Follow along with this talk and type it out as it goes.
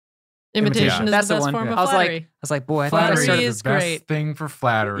Imitation is That's the the best one. form of I was flattery. like, boy, I thought I Flattery started. is the best great. thing for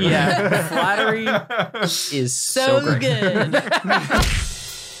flattery. Yeah, flattery is so great. good.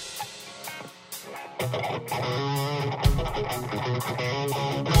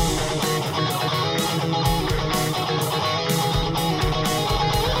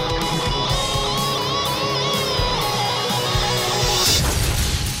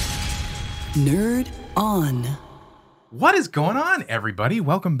 Nerd On. What is going on, everybody?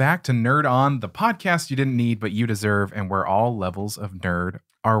 Welcome back to Nerd On, the podcast you didn't need but you deserve, and where all levels of nerd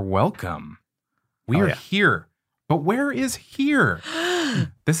are welcome. We are here, but where is here?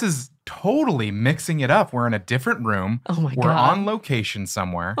 This is totally mixing it up. We're in a different room. Oh my We're God. on location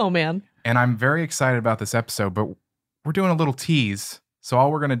somewhere, Oh man. and I'm very excited about this episode, but we're doing a little tease. So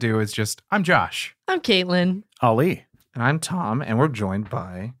all we're going to do is I'm Josh. I'm Caitlin. Ali. And I'm Tom, and we're joined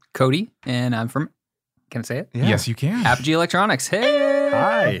by... Cody, and I'm from. Can I say it? Yeah. Yes, you can. Apogee Electronics. Hey.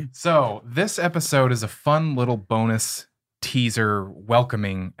 Hi. So this episode is a fun little bonus teaser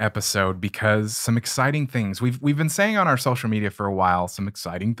welcoming episode because some exciting things we've been saying on our social media for a while. Some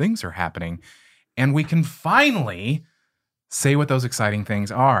exciting things are happening, and we can finally say what those exciting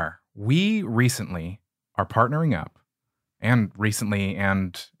things are. We recently are partnering up, and recently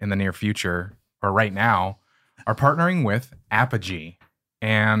and in the near future, or right now, are partnering with Apogee.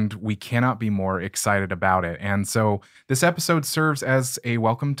 And we cannot be more excited about it. And so this episode serves as a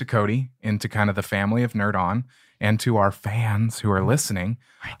welcome to Cody into kind of the family of Nerd On and to our fans who are listening.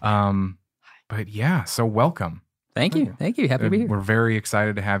 But yeah, so welcome. Thank you. Happy to be here. We're very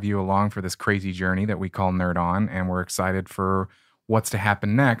excited to have you along for this crazy journey that we call Nerd On. And we're excited for what's to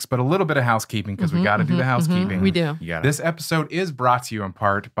happen next. But a little bit of housekeeping because we got to do the housekeeping. We do. This episode is brought to you in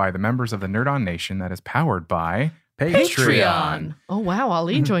part by the members of the Nerd On Nation that is powered by... Patreon. Oh wow,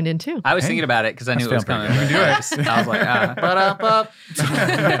 Ali joined in too. I was thinking about it because I knew it was coming. You can do it. I was like,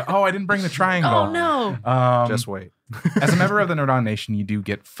 Oh, I didn't bring the triangle. Oh no. Just wait. As a member of the Nerd On Nation, you do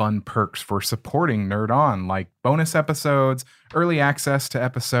get fun perks for supporting Nerd On, like bonus episodes, early access to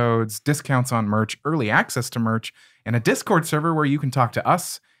episodes, discounts on merch, early access to merch, and a Discord server where you can talk to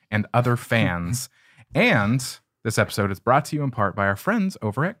us and other fans. And this episode is brought to you in part by our friends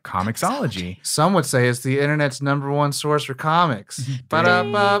over at Comixology. Some would say it's the internet's #1 source for comics.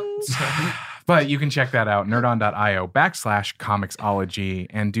 Ba-da-ba. But you can check that out, nerdon.io/Comixology.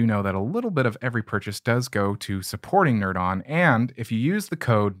 And do know that a little bit of every purchase does go to supporting Nerd On. And if you use the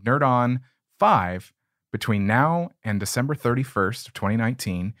code NERDON5 between now and December 31st of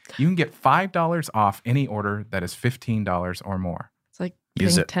 2019, you can get $5 off any order that is $15 or more. It's like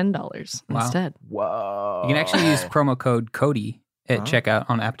Use paying it. $10 Wow. instead. Whoa. you can actually use promo code Cody at checkout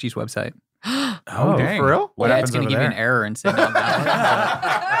on Apogee's website. Oh, dang. For real? What yeah, happens it's going to over give you there? an error and say not valid.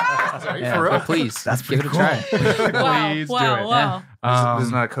 Yeah, For real? but please, That's give it a pretty try. Wow. Please do wow. it. Wow. This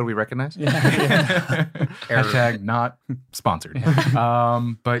is not a code we recognize? Hashtag not sponsored.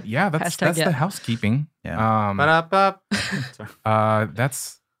 But yeah, that's Hashtag the yeah. housekeeping. Yeah. Ba-da-ba.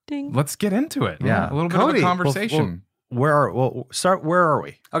 That's Ding. let's get into it. Yeah. A little bit Cody. of a conversation. Where are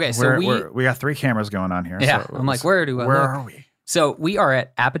we? Okay, so we got 3 cameers going on here. Yeah, so I'm like, where do I Where look? are we? So we are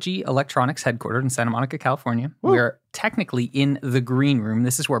at Apogee Electronics headquartered in Santa Monica, California. We are technically in the green room.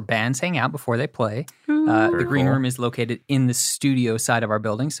 This is where bands hang out before they play. The green room is located in the studio side of our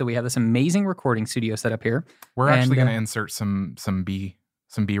building. So we have this amazing recording studio set up here. We're actually And, going to insert some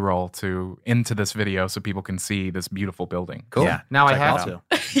B-roll into this video so people can see this beautiful building. Cool. Yeah. Now I Check have it to. out.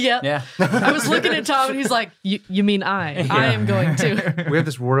 Yeah. Yeah. I was looking at Tom and he's like, you mean I am going to. We have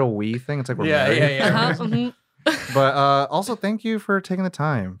this royal we thing. It's like we're married. Uh-huh, mhm. But also, thank you for taking the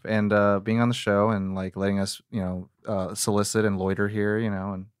time and being on the show and like letting us, solicit and loiter here,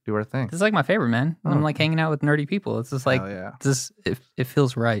 and do our thing. This is like my favorite, man. I'm like hanging out with nerdy people. It's just like, Hell yeah. it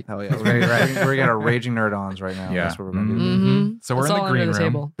feels right. Hell yeah. We're got our raging nerd-ons right now. Yeah. That's what we're going to do. Mhm. So we're It's in all the under green the room.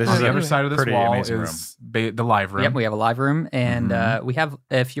 table. This On is the a other side of this pretty wall amazing is the live room. Yep, we have a live room, and we have,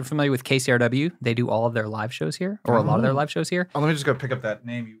 if you're familiar with KCRW, they do all of their live shows here, or a lot of their live shows here. Oh, let me just go pick up that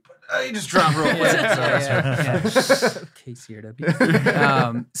name you just dropped real quick.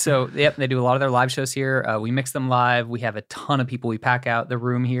 KCRW. So, yep, they do a lot of their live shows here. We mix them live. We have a ton of people. We pack out the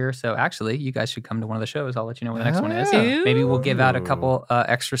room here. So, actually, you guys should come to one of the shows. I'll let you know where the next one is. yeah. Maybe we'll give out a couple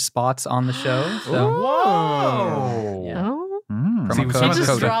extra spots on the show. So, Whoa. Oh. promo See, code some He of just this-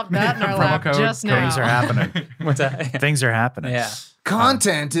 Cody. dropped that in our Promo lap code just Things are now. happening. What's that? Things are happening. Yeah.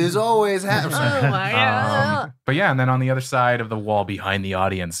 Content is always happening. Oh my God. But yeah, and then on the other side of the wall behind the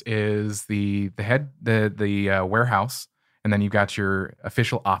audience is the warehouse, and then you've got your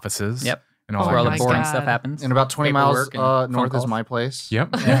official offices. Yep. And all Oh That's where all that the good boring God. stuff happens. And about 20 miles Paperwork and phone north is calls. my place. Yep.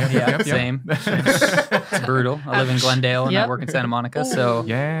 Yeah, Yep. same. It's brutal. I live in Glendale and I Yep. work in Santa Monica, so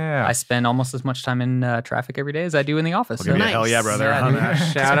Yeah. I spend almost as much time in traffic every day as I do in the office. We'll give you a hell yeah, brother. Yeah, on dude. that.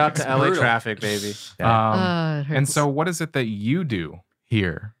 Shout out to It's LA brutal. traffic, baby. it and hurts. so, what is it that you do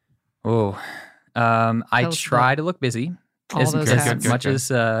here? Oh, I Tell us try to look busy All as, those as hats.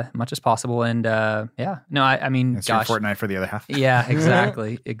 much as possible, and I mean, It's your gosh, Fortnite for the other half. yeah,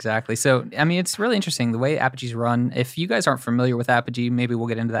 exactly. So, I mean, it's really interesting the way Apogee's run. If you guys aren't familiar with Apogee, maybe we'll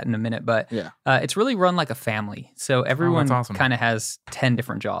get into that in a minute, but Yeah. it's really run like a family. So everyone awesome. kind of has 10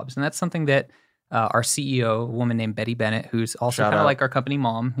 different jobs, and that's something that our CEO, a woman named Betty Bennett, who's also Shout kind of out. like our company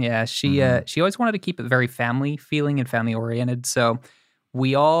mom. Yeah, she always wanted to keep it very family feeling and family oriented. So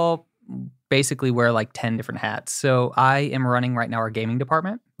we all basically wear like 10 different hats. So I am running right now our gaming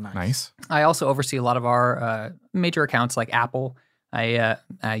department. Nice. I also oversee a lot of our major accounts like Apple. I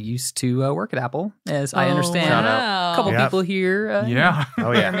used to work at Apple, as I understand Shout a couple Yep. people here. Yeah.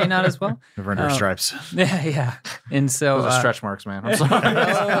 Oh, may yeah. or may not as well. We've earned our Oh. stripes. Yeah. And so Those are stretch marks, man. I'm sorry.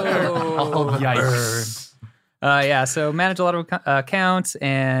 Oh, Yikes. so manage a lot of accounts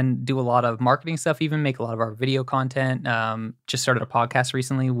and do a lot of marketing stuff, even make a lot of our video content. Just started a podcast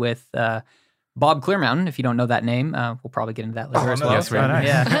recently with Bob Clearmountain. If you don't know that name, we'll probably get into that later as well. Yes, we are. nice.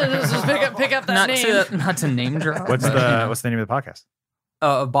 Yeah. Just pick up that not name. not to name drop. What's the name of the podcast?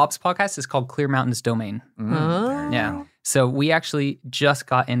 Bob's podcast is called Clear Mountains Domain. Oh. Yeah. So we actually just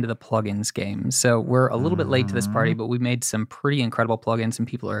got into the plugins game. So we're a little bit late to this party, but we made some pretty incredible plugins and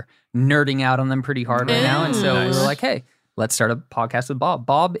people are nerding out on them pretty hard right now. And so we were like, hey, let's start a podcast with Bob.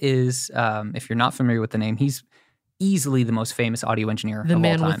 Bob is, if you're not familiar with the name, he's easily the most famous audio engineer The of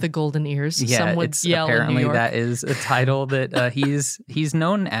man all time. with the golden ears. Yeah, Some would it's yell in New apparently York. that is a title that he's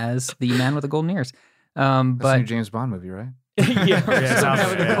known as the man with the golden ears. That's a new But James Bond movie, right? Yeah, sounds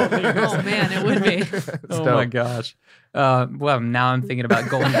good, yeah. Oh man, it would be. oh my gosh. Well, now I'm thinking about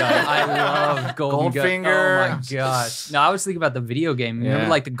Golden Gun. I love Golden Gun. Goldfinger. Oh my gosh. No, I was thinking about the video game. Remember Yeah.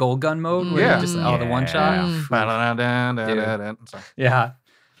 like the Gold Gun mode where Yeah. you just the one shot? Mm. Ba-da-da-da-da-da. Sorry. Yeah.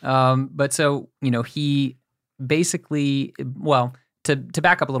 But so, he basically, well, to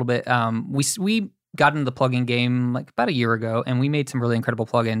back up a little bit, we got into the plugin game like about a year ago, and we made some really incredible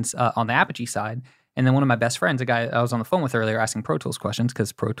plugins on the Apogee side. And then one of my best friends, a guy I was on the phone with earlier asking Pro Tools questions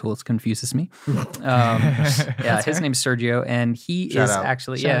because Pro Tools confuses me. His name's Sergio, and he Shout is out.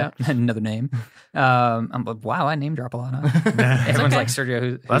 actually, Shout another name. I'm like, wow, I name drop a lot. Huh? Everyone's okay. like, Sergio,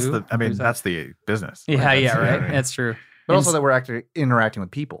 who's that? That's the business. Yeah, Like, yeah, that's- right. That's true. But And also that we're actually interacting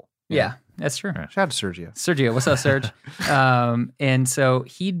with people. yeah, that's true. Right. Shout out to Sergio. Sergio, what's up, Serge? And so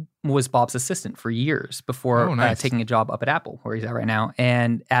he was Bob's assistant for years before Oh, nice. taking a job up at Apple, where he's at right now.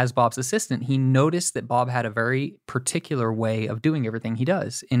 And as Bob's assistant, he noticed that Bob had a very particular way of doing everything he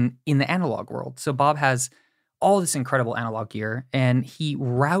does in the analog world. So Bob has all this incredible analog gear, and he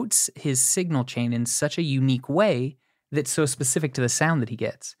routes his signal chain in such a unique way that's so specific to the sound that he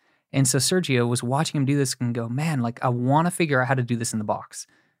gets. And so Sergio was watching him do this and go, man, like I want to figure out how to do this in the box.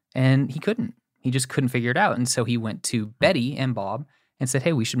 And he couldn't. He just couldn't figure it out. And so he went to Betty and Bob and said,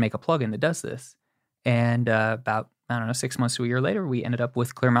 hey, we should make a plugin that does this. And about, 6 months to a year later, we ended up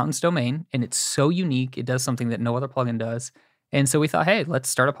with Clear Mountains Domain. And it's so unique. It does something that no other plugin does. And so we thought, hey, let's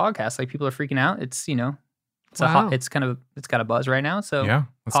start a podcast. Like people are freaking out. It's, it's Wow. it's got a buzz right now. So Yeah.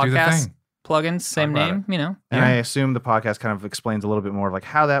 Let's do the podcast, thing. plugins, same about name, And Yeah. I assume the podcast kind of explains a little bit more of like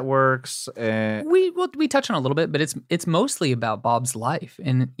how that works. We touch on it a little bit, but it's mostly about Bob's life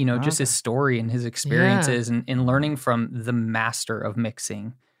and just his story and his experiences and learning from the master of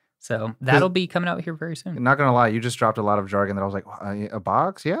mixing. So that'll be coming out here very soon. Not gonna lie, you just dropped a lot of jargon that I was like, a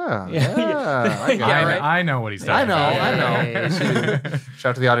box? Yeah. I get Yeah, it. right. I know what he's I talking know. about. Shout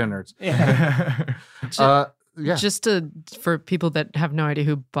out to the audio nerds. Yeah. Yeah. Just for people that have no idea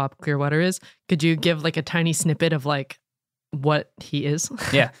who Bob Clearwater is, could you give like a tiny snippet of like what he is?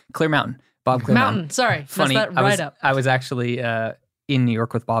 Yeah, Clear Mountain, Bob Clear Mountain. Sorry, Funny, messed that right up. I was actually in New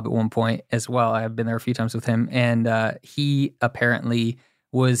York with Bob at one point as well. I've been there a few times with him, and he apparently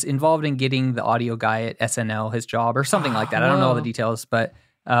was involved in getting the audio guy at SNL his job or something like that. I don't know all the Whoa. details, but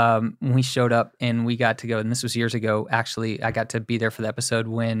when we showed up and we got to go, and this was years ago. Actually, I got to be there for the episode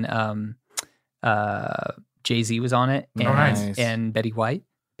when Jay-Z was on it, and, Nice. and Betty White.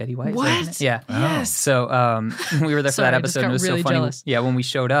 Betty White. is that her name? What? Yeah. Yes. So we were there for Sorry, that I just episode. And got it was really so funny. jealous. Yeah, when we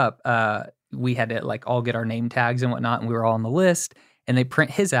showed up, we had to like all get our name tags and whatnot, and we were all on the list. And they print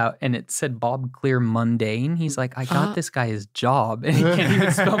his out, and it said Bob Clear Mundane. He's like, I got this guy his job, and he can't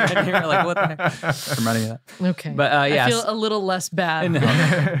even spell my name. We're like, what the heck? Reminding me of that. Okay. But yeah, I feel a little less bad. no,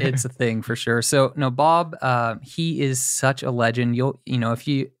 it's a thing for sure. So no, Bob, he is such a legend. If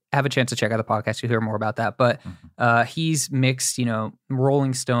you have a chance to check out the podcast, you'll hear more about that. But he's mixed,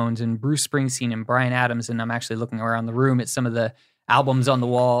 Rolling Stones and Bruce Springsteen and Bryan Adams. And I'm actually looking around the room at some of the albums on the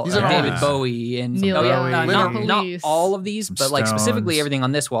wall. These are David all- Bowie and Neil Young, not Police. all of these, but like specifically Stones. everything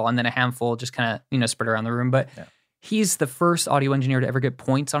on this wall, and then a handful just kind of spread around the room. But he's the first audio engineer to ever get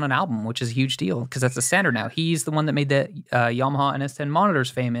points on an album, which is a huge deal because that's the standard now. He's the one that made the Yamaha NS10 monitors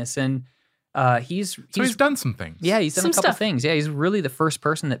famous, and he's done some things. yeah, he's done Some a couple stuff. things. Yeah, he's really the first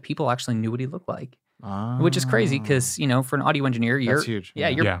person that people actually knew what he looked like, which is crazy because for an audio engineer, That's huge. Yeah,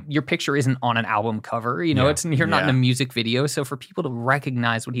 Yeah. your picture isn't on an album cover. You're not in a music video. So for people to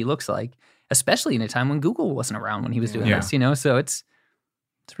recognize what he looks like, especially in a time when Google wasn't around when he was doing Yeah. this, so it's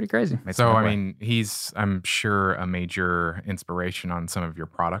pretty crazy. So, I mean, he's, I'm sure, a major inspiration on some of your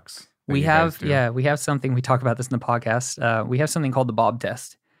products. that We you guys have, do. we have something, we talk about this in the podcast. We have something called the Bob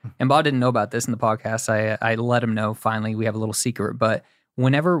test. And Bob didn't know about this in the podcast. I let him know finally. We have a little secret. But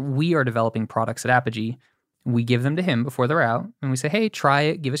whenever we are developing products at Apogee, we give them to him before they're out. And we say, hey, try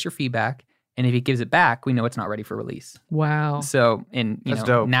it. Give us your feedback. And if he gives it back, we know it's not ready for release. Wow. So, and That's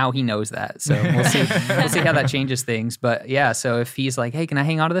dope. now he knows that. So we'll see. We'll see how that changes things. But yeah, so if he's like, hey, can I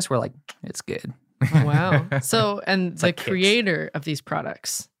hang on to this? We're like, it's good. Wow. So, and the like kicks. creator of these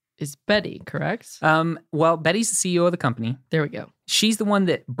products is Betty, correct? Well, Betty's the CEO of the company. There we go. She's the one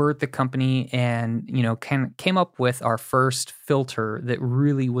that birthed the company and, came up with our first filter that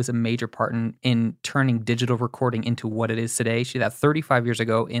really was a major part in turning digital recording into what it is today. She did that 35 years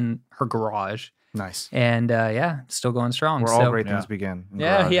ago in her garage. Nice. And still going strong. Where So- all great things begin. in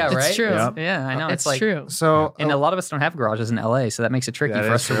Yeah, garages. yeah, It's right? true. Yep. Yeah, I know. It's like, true. So And a lot of us don't have garages in LA, so that makes it tricky That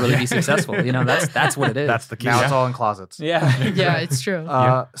for is us to true. really be successful. That's what it is. That's the key. now it's all in closets. yeah. Yeah, it's true.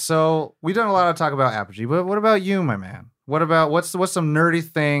 So we've done a lot of talk about Apogee, but what about you, my man? What about what's some nerdy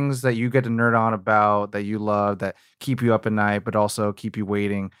things that you get to nerd on about that you love that keep you up at night, but also keep you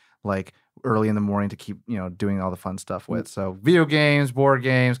waiting like early in the morning to keep doing all the fun stuff with? So video games, board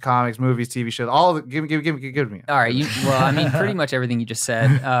games, comics, movies, TV shows, all of it. Give me. All right. Pretty much everything you just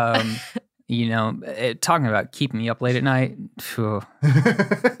said. Talking about keeping me up late at night. phew.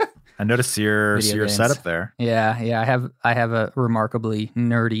 I noticed your Video games. setup there, Yeah. I have a remarkably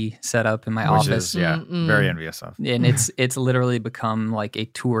nerdy setup in my which office. is Mm-mm. very envious of. And it's literally become like a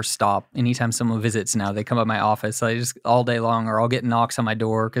tour stop. Anytime someone visits now, they come up my office. I just all day long, or I'll get knocks on my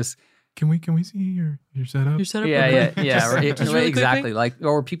door because Can we see your setup? Your setup. yeah, real quick? right, Just really exactly. Like,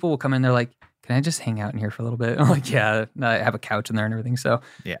 or people will come in, they're like, "Can I just hang out in here for a little bit?" I'm like, "Yeah, I have a couch in there and everything." So,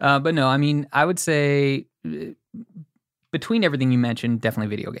 Yeah. but no, I mean, I would say between everything you mentioned,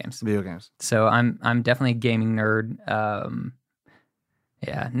 definitely video games. Video games. So I'm definitely a gaming nerd.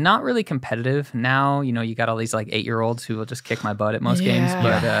 Not really competitive now. You got all these like 8-year-olds who will just kick my butt at most games, Yeah.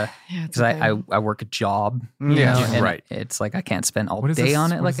 but Yeah, it's because okay. I work a job, Yeah. and right. It's like I can't spend all What is day this,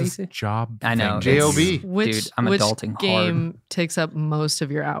 on it what like is I this used to. job? I know. thing? J.O.B.. it's- Which, Dude, I'm which adulting hard. game takes up most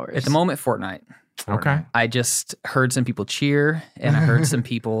of your hours? At the moment, Fortnite. Okay. I just heard some people cheer, and I heard some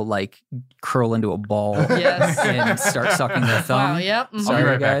people like curl into a ball Yes. and start sucking their thumb. Wow. Yep. mhm. I'll be Sorry,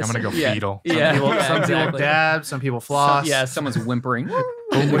 right back. guys. I'm gonna go Yeah. fetal. Yeah, Some people exactly. dab, some people floss. Someone's whimpering.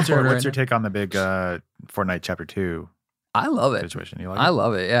 What's your take on the big Fortnite Chapter 2 I love it. situation? You like I it?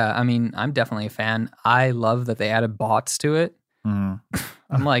 love it. Yeah. I mean, I'm definitely a fan. I love that they added bots to it. Mhm.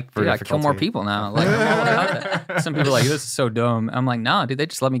 I'm like, For dude, I kill more difficulty. people now. Like, I'm all about that. Some people are like, this is so dumb. I'm like, nah, dude, they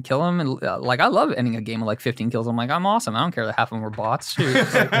just let me kill them. And I love ending a game with like 15 kills. I'm like, I'm awesome. I don't care that half of them were bots. Shoot.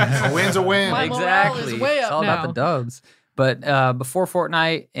 A win's a win. My morale is Exactly. way It's up all about now. the dubs. But before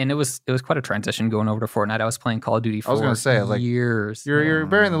Fortnite, and it was quite a transition going over to Fortnite. I was playing Call of Duty for I was gonna say, like, years. You're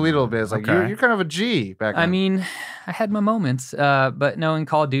bearing the lead a little bit. It's like Okay. you're kind of a G back. I then. mean, I had my moments, but no, in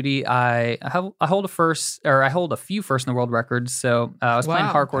Call of Duty, I hold a few first in the world records. So I was playing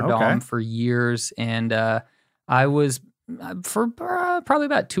Wow. Hardcore Okay. Dom for years, and I was for probably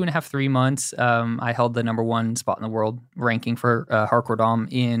about 2.5, 3 months. I held the #1 spot in the world ranking for Hardcore Dom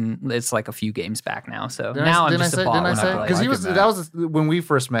it's like a few games back now. So now I'm just a bot. Didn't I when say? play. Because he was Liking that was when we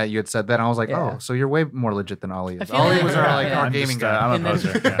first met. You had said that, and I was like, Yeah. oh, so you're way more legit than Ollie I is. feel Ollie like- was our Yeah. our I'm gaming just, guy. I'm a And then-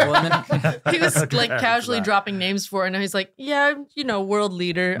 poser. Yeah. well, and then- He was like Compared to casually that. dropping names for it, and now he's like, yeah, world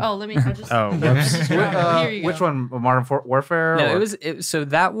leader. Oh, let me. I just, Oh, whoops. Here you Which go. one? Modern Warfare? No, or- so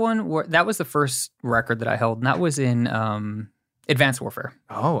that one. That was the first record that I held, and that was in Advanced Warfare.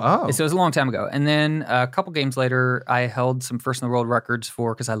 Oh. So it was a long time ago. And then a couple games later, I held some first in the world records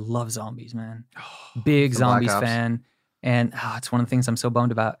because I love zombies, man. Big Some Black zombies Ops. fan. And it's one of the things I'm so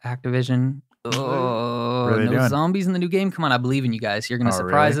bummed about. Activision. Oh, What are they no doing? zombies in the new game. Come on, I believe in you guys. You're going to Oh,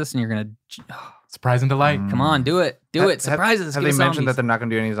 surprise really? us, and you're going to. Surprise and delight. Come on, do it. Do it. Have- Surprise us. Have Give they us mentioned that zombies. they're not going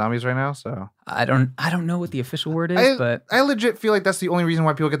to do any zombies right now? So I don't know what the official word is, but I legit feel like that's the only reason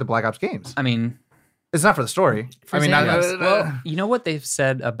why people get the Black Ops games. I mean, It's not for the story. I mean, Xanax. well, you know what they've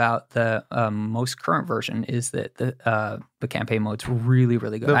said about the most current version is that the campaign mode's really,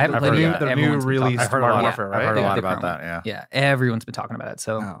 really good. I haven't played it yet. the new Everyone's been release talking I've heard a Modern lot. Warfare, I've right? heard a Yeah, lot the about current that. Yeah. Yeah, everyone's been talking about it.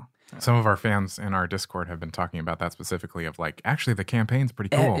 So Oh. Some of our fans in our Discord have been talking about that specifically of like, actually, the campaign's pretty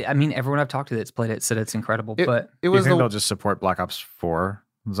cool. I mean, everyone I've talked to that's played it said it's incredible. But It Do you was think the they'll just support Black Ops 4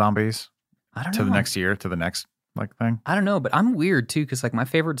 zombies I don't to know. the next year, to the next like thing? I don't know, but I'm weird too because like my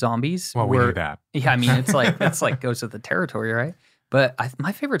favorite zombies Well, we were knew that. yeah. I mean, it's like goes with the territory, right? But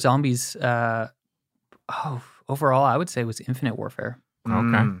my favorite zombies, overall, I would say was Infinite Warfare,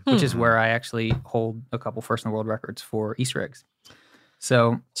 Okay. which is where I actually hold a couple first in the world records for Easter eggs.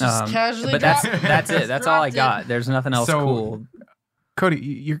 So, Just casually but that's dropped- that's it. That's all I dropped it. got. There's nothing else So- cool. Cody,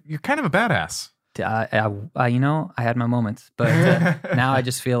 you're kind of a badass. I had my moments, but now I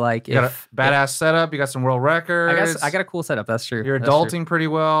just feel like You got if a badass setup. You got some world records. I got a cool setup. That's true. You're That's true. adulting pretty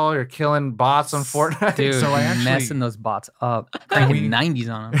well. You're killing bots on Fortnite. Dude. So I actually- messing those bots up, cranking 90s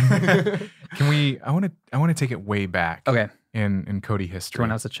on them. Can we? I want to take it way back. Okay, In Cody history.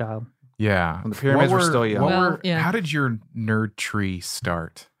 when I was a child. Yeah. When the pyramids were still young. Well, yeah. How did your nerd tree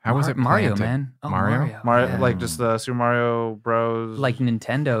start? How was it Mario, planted? man. Oh, Mario? Mario, yeah. like just the Super Mario Bros. Like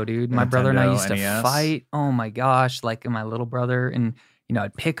Nintendo, dude. My brother and I Nintendo, used to NES. fight. Oh my gosh, like my little brother, and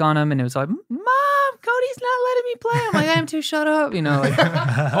I'd pick on him, and it was like, "Mom, Cody's not letting me play." I'm like, "I'm too shut up," Like,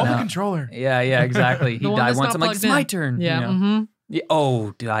 Hold the No. controller. yeah, exactly. He The one died that's once. not I'm like, plugged "It's my in. turn." Yeah. you know? Mm-hmm. Yeah.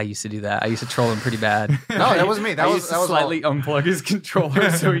 Oh, dude, I used to do that. I used to troll him pretty bad. No, that wasn't me. That I was used to that was slightly unplug his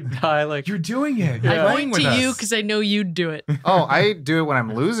controller so he'd die. Like, You're doing it. You're I playing point with to us. you because I know you'd do it. Oh, I do it when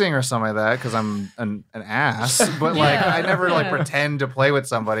I'm losing or something like that because I'm an ass. But like, Yeah. I never like Yeah. pretend to play with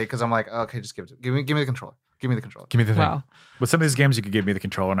somebody because I'm like, okay, just give me the controller. Give me the controller. Give me the thing. Wow. With some of these games, you could give me the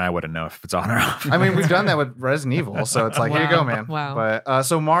controller, and I wouldn't know if it's on or off. I mean, we've done that with Resident Evil, so it's like, here you go, Wow. man. Wow. But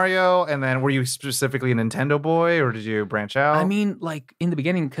so Mario, and then were you specifically a Nintendo boy, or did you branch out? I mean, like in the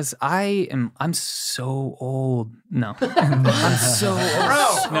beginning, because I'm so old. No, I'm so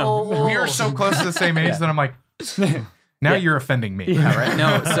old. Bro, we are so close to the same age that I'm like, now you're offending me. Yeah, right.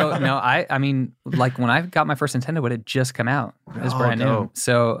 No, I mean, like when I got my first Nintendo, it had just come out. It was Oh, brand new. dope.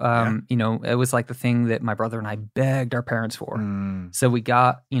 So, it was like the thing that my brother and I begged our parents for. Mm. So we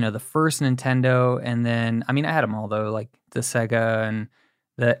got, the first Nintendo, and then, I mean, I had them all though, like the Sega and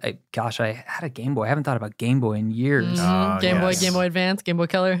I had a Game Boy. I haven't thought about Game Boy in years. Mhm. Oh, Game Boy, yes. Game Boy Advance, Game Boy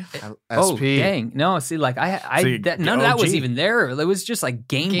Color. Oh SP. dang! No, see, like See, none of that was OG. even there. It was just like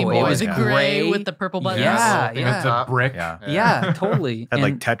Game, Game Boy. Boy, It was the yeah. gray with the purple buttons. Yeah, Thing yeah. at the top. The brick. Yeah. Yeah, totally. Had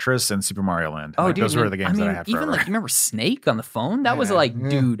like And- Tetris and Super Mario Land. Oh, Like, dude, those were and the games I mean, that I had even forever. like you remember Snake on the phone? That was Yeah. like, Yeah.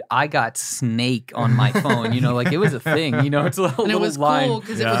 dude, I got Snake on my phone. Like it was a thing. It's a little And it was line. cool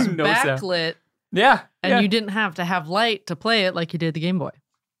because Yeah. it was No sound. backlit Yeah, and yeah. you didn't have to have light to play it like you did the Game Boy.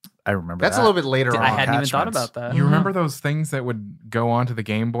 I remember That's that. a little bit later on. I hadn't even thought attachments. about that. You remember those things that would go onto the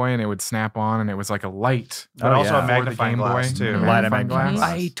Game Boy and it would snap on and it was like a light, But Oh, also yeah. a for the magnifying Game glass Boy? too. The Light magnifying magnifying glass?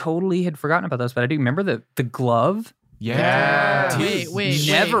 glass. I totally had forgotten about those, but I do remember the glove. Yeah. Wait,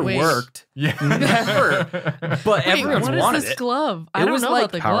 never wait. worked. Yeah. Never. But Wait, everyone's what is wanted this it. glove? I It don't was know like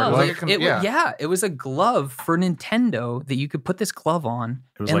about the power glove. glove. Like, It was a glove for Nintendo that you could put this glove on.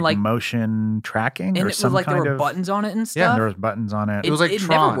 It was and like motion tracking, and or it was some like there kind were of buttons on it and stuff. Yeah, there was buttons on it. It was like it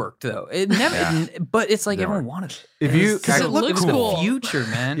Tron. never worked though. It never. But it's like Never. everyone wanted it. If you Because it actually- looks it was cool. the future,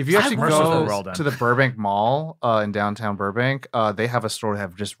 man. If you actually Commercials were go well done. to the Burbank Mall in downtown Burbank, they have a store that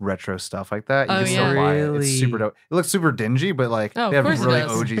have just retro stuff like that. You Oh, can still yeah. buy it. Really? It's super dope. It looks super dingy, but like Oh, they of have course it really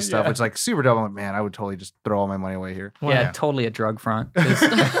does. OG stuff. Yeah. It's like super dope. I'm like, man, I would totally just throw all my money away here. Yeah, totally a drug front. 'Cause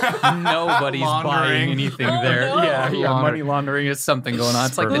nobody's Laundering. buying anything there. no. Yeah, Launder- money laundering is something going on.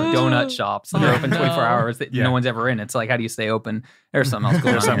 It's like the Ooh. donut shops. They're open 24 no. hours that Yeah. no one's ever in. It's like, how do you stay open? There's something else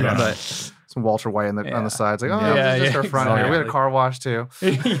going on something here. going on. But Some Walter White on the Yeah. sides. Like, oh, Yeah, this is just yeah, our front here. We had a exactly. car wash too.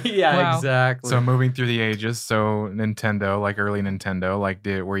 yeah, Wow. exactly. So moving through the ages, so Nintendo, like early Nintendo, like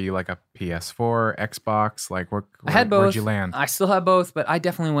were you like a PS4, Xbox? Like I had where'd both. you land? I still have both, but I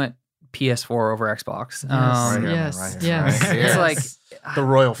definitely went PS4 over Xbox. Right here, man, yes, right here, yes. right here. It's like, The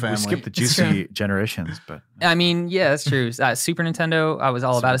royal family. We skipped the It's juicy generations, but I mean, yeah, that's true. Super Nintendo, I was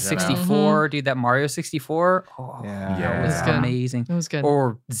all about a Super Nintendo. 64. Dude, that Mario 64, oh, Yeah. that was It was good. amazing. It was good.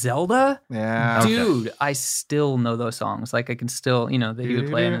 Or Zelda, Yeah. Okay. dude, I still know those songs. Like I can still, that he would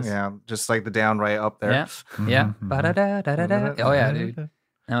play in this. Yeah, just like the down right up there. Yeah, yeah. Mhm, mhm. Ba-da-da-da-da-da. Oh yeah, dude.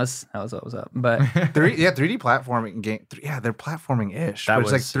 That was what was up. But 3D platforming game. They're platforming ish. That But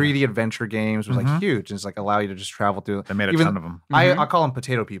it's like was, 3D adventure games. It was like huge. And it's like allow you to just travel through. They made a Even- ton of them. I call them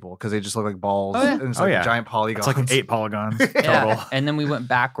potato people because they just look like balls. Oh, yeah. And it's Oh, like yeah. giant polygons. It's like 8 polygons yeah. total. And then we went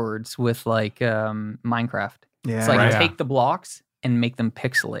backwards with like Minecraft. Yeah. It's like Right. you take the blocks and make them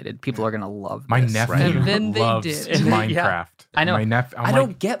pixelated. People are gonna love My this. nephew And then they loves did. Minecraft. Yeah. I know. My nephew, I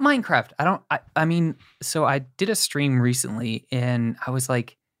don't get Minecraft. I mean, so I did a stream recently and I was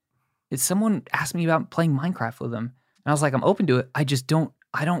like, someone asked me about playing Minecraft with them. And I was like, I'm open to it. I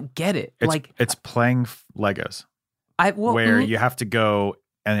don't get it. It's playing Legos Well, where you have to go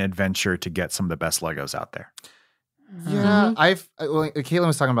an adventure to get some of the best Legos out there. Yeah, Caitlin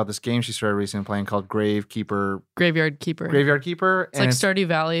was talking about this game she started recently playing called Graveyard Keeper. Graveyard Keeper. It's It's like Stardew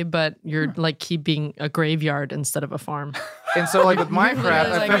Valley, but you're like keeping a graveyard instead of a farm. and so like with Minecraft, You're, I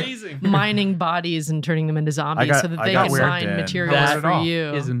like, felt- amazing. mining bodies and turning them into zombies so that I they got can weirded mine in. materials That for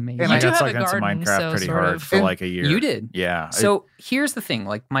you. is amazing. And I You do got have stuck a into garden, Minecraft so pretty sort hard of. for And like a year. You did. Yeah. So here's the thing,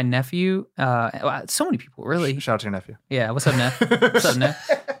 like my nephew, so many people really. shout out to your nephew. Yeah, what's up, Neff? What's up,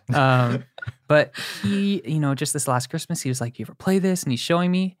 Neff? But he, just this last Christmas, he was like, "You ever play this?" And he's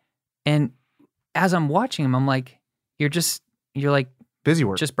showing me, and as I'm watching him, I'm like, "You're like Busy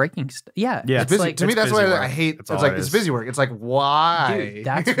work. just breaking stuff." Yeah, Yeah. it's busy. like, To me, it's that's busy why work. I hate. That's It's all like it it's is. busy work. It's like why? dude,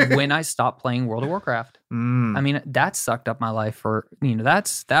 that's when I stopped playing World of Warcraft. Mm. I mean, that sucked up my life for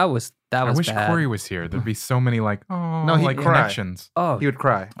that was I wish bad. Corey was here. There'd be so many like No, he'd like cry. connections. Oh, He would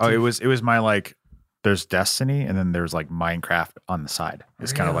cry. Oh, it was my like. There's Destiny, and then there's like Minecraft on the side.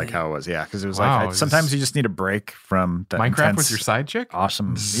 It's kind of like how it was, yeah. Because it was Wow, like sometimes you just need a break from the Minecraft intense, was your side chick?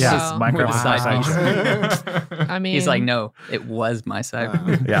 awesome. Yeah, Wow. Minecraft With was my side side chick. I mean, he's like, no, it was my side.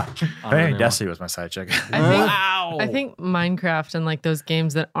 Yeah, I don't hey, know. Destiny was my side chick. I think Minecraft and like those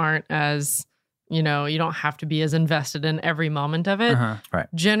games that aren't as, you don't have to be as invested in every moment of it. Uh-huh.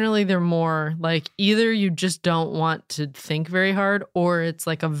 Generally, they're more like either you just don't want to think very hard or it's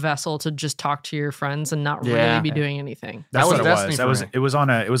like a vessel to just talk to your friends and not Yeah. really be doing anything. That's was what it Destiny was. for That was me.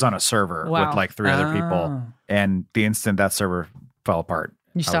 it was on a server Wow. with like 3 other people, Oh. and the instant that server fell apart,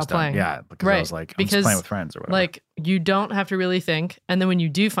 You I was stop done. playing. Yeah, because I Right. was like, I'm Because, just playing with friends or whatever. Like you don't have to really think. And then when you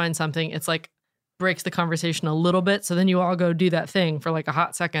do find something, it's like breaks the conversation a little bit. So then you all go do that thing for like a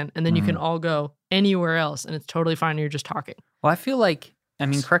hot second and then you can all go anywhere else and it's totally fine. You're just talking. Well, I feel like, I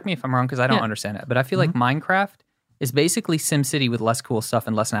mean, correct me if I'm wrong because I don't Yeah. understand it, but I feel like Minecraft is basically SimCity with less cool stuff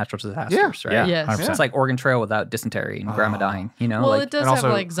and less natural disasters, right? yeah, Yes. 100%. It's like Oregon Trail without dysentery and grandma dying, Well, like, it does and have also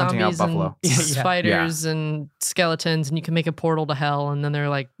like hunting out zombies buffalo. and Yeah. spiders and skeletons, and you can make a portal to hell, and then they're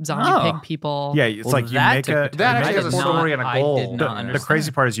like zombie Oh. pig people. yeah, it's Well, like you that make took a. the That I actually did has a not- story and a I goal. did not The understand.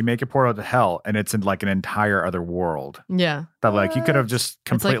 crazy part is you make a portal to hell, and it's in like an entire other world Yeah. that like you could have just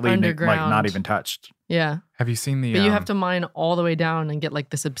It's like completely like not underground. even touched. Yeah. Have you seen the But you have to mine all the way down and get like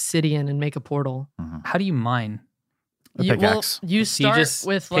this obsidian and make a portal. How do you mine? A pickaxe. You So you start just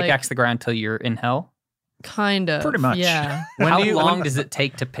with pickaxe like the ground till you're in hell? kind of Pretty much. Yeah. How do you- long when- does it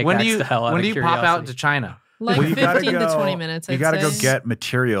take to pickaxe When do you the hell out when of do you pop out curiosity? to China? Like Well, you gotta 15 to go- 20 minutes, You I'd got to go say. get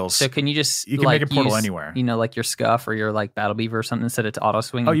materials. So can you just You can like, make a portal use, anywhere. like your scuff or your like battle beaver or something, set it to auto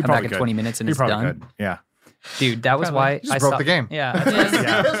swing Oh, and you come back probably in could. 20 minutes and you it's probably done? could. Yeah. Dude, that was Probably. why You just I broke stopped, the game. Yeah,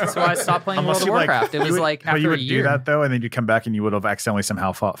 Yeah. that's why I stopped playing World of you, like, Warcraft. It you was would- like but after you a would year. do that though, and then you'd come back and you would have accidentally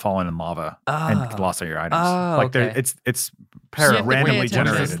somehow fallen in lava and lost all your items. Oh, like there, okay. it's you have to pay randomly attention. When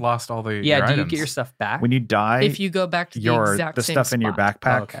generated. just lost all the Yeah, your do you items. get your stuff back? When you die, if you go back to the exact the same stuff in your spot.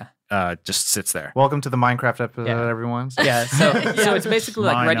 backpack Oh, okay. just sits there. Welcome to the Minecraft episode, Yeah. everyone. Yeah, so it's basically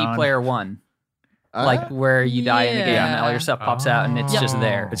like Mine Ready on. Player One, like where you die in the game and all your Yeah. stuff pops out and it's Oh. just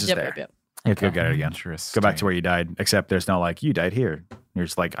there. It's just Yep, there. yep, yep. You have to go get it again. Interesting. Go back to where you died, except there's no like you died here. You're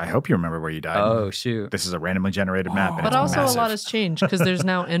just like, I hope you remember where you died. Oh shoot! This is a randomly generated map. and But it's also massive. a lot has changed because there's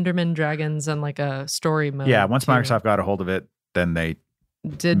now Enderman dragons and like a story mode. Yeah, once too. Microsoft got a hold of it, then they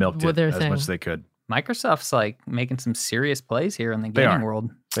did milked with it their as thing. much as they could. Microsoft's like making some serious plays here in the They gaming are. world.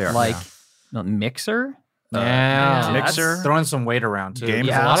 They are. Like Mixer. Yeah, Mixer. throwing some weight around too. Game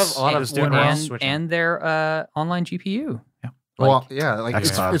There's Pass a lot is of doing what well. else switching. and their online GPU. Yeah. Well, yeah, like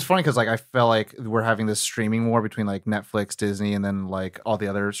Xbox. it's funny because like I felt like we're having this streaming war between like Netflix, Disney, and then like all the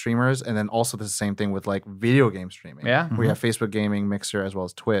other streamers, and then also the same thing with like video game streaming. Yeah. we have Facebook Gaming, Mixer, as well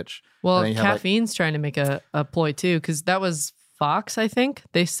as Twitch. Well, And then you have, like- Caffeine's trying to make a ploy too because that was Fox, I think.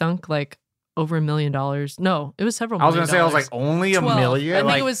 They sunk like over $1 million. No, it was several I was million gonna say I was like dollars. only a 12. million. I think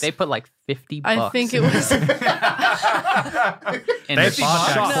Like it was they put like $50. I think it was. And They it's bought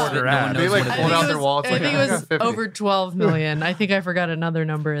that shocked quarter that no one ad. knows They, like, what it pulled is. out their wallets. I like, think I it got was 50. over 12 million. I think I forgot another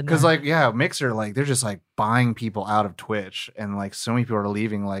number in there. Because like yeah, Mixer like they're just like buying people out of Twitch, and like so many people are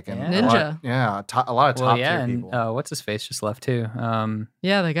leaving. Like and Yeah. a lot- Ninja. yeah, a lot of top Well, yeah, tier and people. what's his face just left too.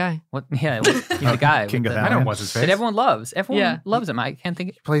 yeah, the guy. What? Yeah, he's the guy. King with of the- I know Thalion. what's his that face. everyone loves. Everyone Yeah. loves him. I can't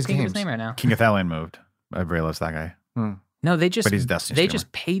think plays of his games. name right now. King of Thalion moved. Everybody loves that guy. No, they just But he's a Destiny they streamer.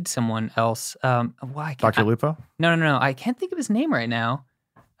 just paid someone else. Why? Dr. Lupo? No. I can't think of his name right now.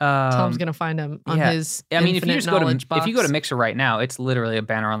 Tom's gonna find him on yeah. his. I mean, if you infinite just go to knowledge box. if you go to Mixer right now, it's literally a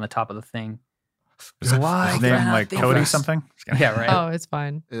banner on the top of the thing. Is Why his name can't like I think Cody of- something? Yeah, right. Oh, it's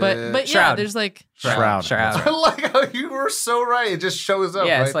fine. But yeah, Shroud. there's like Shroud. I like how you were so right. It just shows up.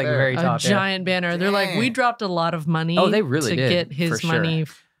 Yeah, right it's like there. very a top. Yeah. giant banner. They're like, we Dang. dropped a lot of money. Oh, they really to did, get his for sure. money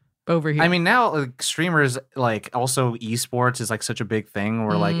over here. I mean, now like, streamers like also esports is like such a big thing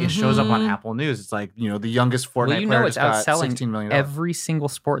where like it shows up on Mhm. Apple News. It's like the youngest Fortnite Well, you player know it's just got outselling $16 million. every single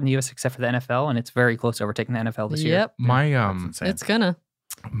sport in the U.S. except for the NFL, and it's very close to overtaking the NFL this year. Yep, My That's insane. it's gonna.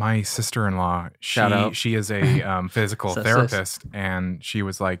 my sister-in-law, Shout out. she is a physical Sis. therapist, and she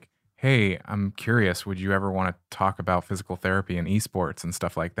was like, hey, I'm curious, would you ever want to talk about physical therapy and esports and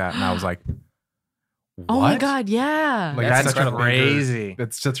stuff like that? And I was like, what? Oh my god, yeah. Like, That's such a bigger- crazy.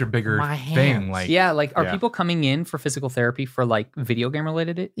 That's such a bigger My thing. hands. Like, Yeah, like are Yeah. people coming in for physical therapy for like video game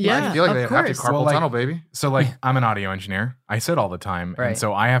related? Yeah, I feel like of they have course. to carpal Well, like- tunnel, baby. so like I'm an audio engineer. I sit all the time, Right. and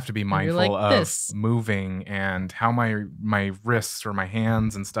so I have to be you're mindful like of this. moving and how my wrists or my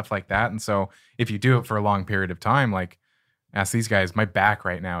hands and stuff like that. And so if you do it for a long period of time, like ask these guys, my back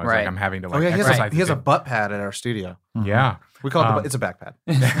right now is Right. like I'm having to Oh like yeah, exercise. he has a bit. butt pad at our studio. Yeah. We call it Um, it's a back pad.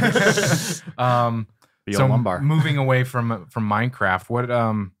 The So old lumbar. moving away from Minecraft, what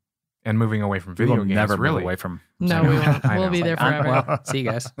and moving away from We video will games, never really. move away from. No, we won't. I We'll know. be there I'm- forever. well, see you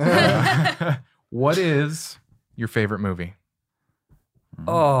guys. What is your favorite movie?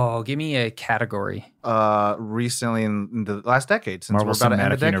 Oh, give me a category. Recently in the last decade, since Marvel we're about to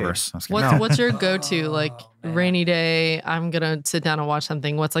end the Cinematic decade. Universe. That's good. What's your go-to like man. rainy day? I'm gonna sit down and watch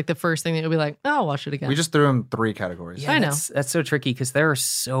something. What's like the first thing that you'll be like, oh, I'll watch it again. We just threw in 3 categories. I know. That's so tricky because there are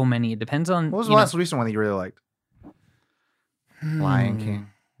so many. It depends on What was you the know- last recent one that you really liked? Lion King.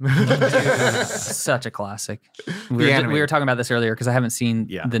 Such a classic. We The were, animated. we were talking about this earlier because I haven't seen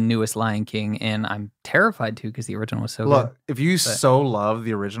Yeah. the newest Lion King, and I'm terrified to because the original was so Look, good. if you so love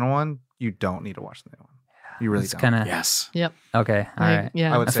the original one, you don't need to watch the new one. You really It's don't. kind of Yes. Yep. okay. All I- right.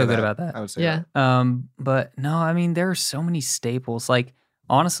 Yeah. I would I say feel good that. about that. I would say yeah. that. But no, I mean there are so many staples. Like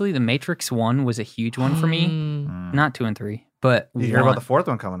honestly, the Matrix 1 was a huge one for me. Mm. Not 2 and 3, but You hear about the 4th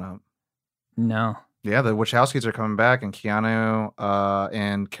one coming up? no. Yeah, the Wachowskis are coming back, and Keanu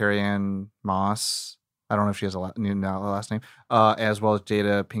and Carrie-Anne Moss. I don't know if she has a last name. As well as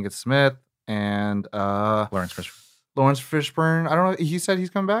Jada Pinkett Smith and Lawrence Fishburne. Lawrence Fishburne. I don't know. He said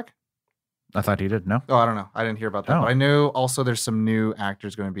he's coming back. I thought he did. No. Oh, I don't know. I didn't hear about that. Oh. But I know also there's some new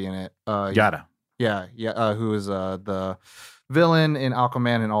actors going to be in it. Gotta. Yeah. Who is the villain in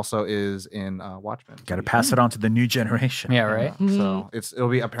Aquaman and also is in Watchmen. Got to pass it on to the new generation. Yeah, right. So it'll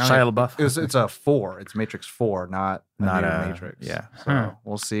be apparently Shia LaBeouf. it's a 4. It's Matrix 4, not Not new a- Matrix. yeah. So Huh.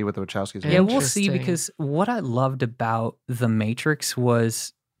 we'll see what the Wachowskis. Yeah, do. we'll see Interesting. because what I loved about The Matrix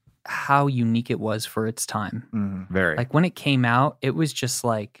was how unique it was for its time. Mhm. Very. Like when it came out, it was just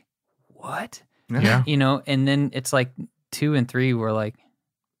like, what? Yeah. You know, and then it's like 2 and 3 were like,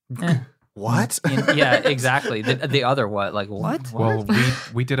 eh. What? Yeah, exactly. The other what? Like what? Well,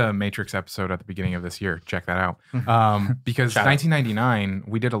 we did a Matrix episode at the beginning of this year. Check that out. Because Shout out. 1999,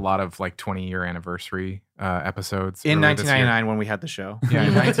 we did a lot of like 20-year anniversary episodes. In earlier this year. 1999 when we had the show. Yeah,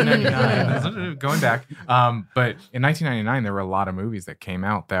 in 1999, going back. But in 1999, there were a lot of movies that came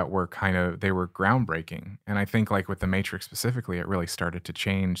out that were they were groundbreaking. And I think like with The Matrix specifically, it really started to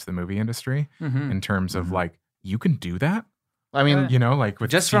change the movie industry Mhm. in terms of like, you can do that? I mean, You know, like with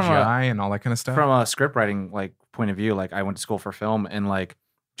Just CGI from and all that kind of stuff. from a script writing like point of view, like I went to school for film and like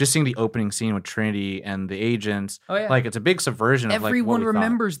just seeing the opening scene with Trinity and the agents, Oh yeah. like it's a big subversion of like Everyone what we thought.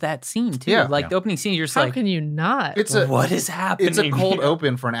 remembers that scene too. Yeah. Like the opening scene, you're just How like, can you not? It's a what is happening? it's a cold here?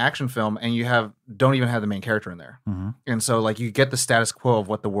 open for an action film, and you don't even have the main character in there, Mhm. and so like you get the status quo of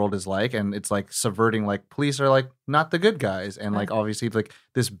what the world is like, and it's like subverting. Like police are like not the good guys, and like obviously like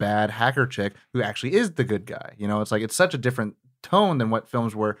this bad hacker chick who actually is the good guy. You know, it's like it's such a different tone than what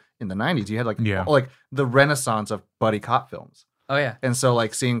films were in the 90s. You had like Yeah. like the renaissance of buddy cop films. Oh yeah. And so,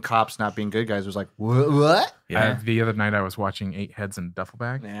 like, seeing cops not being good guys was like, what? Yeah. The other night I was watching 8 Heads in a Duffel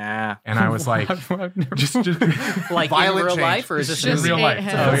Bag. Nah. And I was like, I've never- just like Violent in real change. life, or is this Just in real life.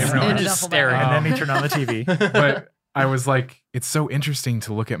 eight Oh, heads in real in life. a Just duffel staring. bag. And then he turned on the TV. but I was like, it's so interesting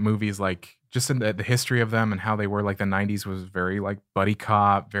to look at movies like just in the history of them and how they were. Like the 90s was very like buddy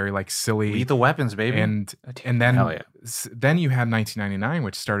cop, very like silly. Lethal Weapons, baby. And then Hell yeah. then you had 1999,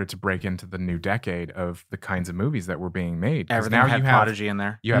 which started to break into the new decade of the kinds of movies that were being made. 'Cause Everything now had you have Prodigy in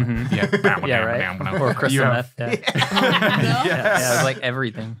there. you have Yeah, right. Or Crystal you have, Meth. Yeah. No? Yeah, it was like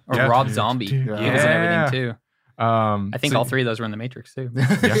everything. Or Yeah. Rob Zombie. He was in everything too. I think so- all three of those were in the Matrix too.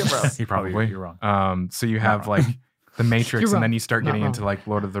 Yeah, he probably. You're wrong. So you have like the Matrix, You're and wrong. then you start Not getting wrong. into like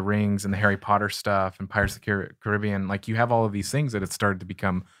Lord of the Rings and the Harry Potter stuff and Pirates of the Caribbean. Like you have all of these things that it started to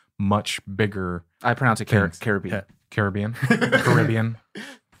become much bigger. I pronounce it Things. Caribbean. Caribbean, Caribbean.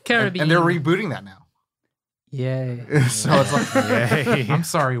 Caribbean. And they're rebooting that now. Yay. So it's like Yay. I'm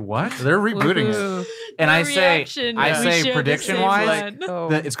sorry, what? they're rebooting it. Woohoo. And The I say reaction. We share the prediction-wise, same one.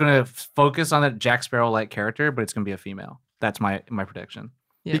 that it's going to focus on that Jack Sparrow-like character, but it's going to be a female. That's my prediction.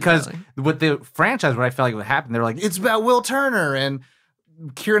 Yeah, Because totally. with the franchise, what I felt like would happen, they're like, it's about Will Turner and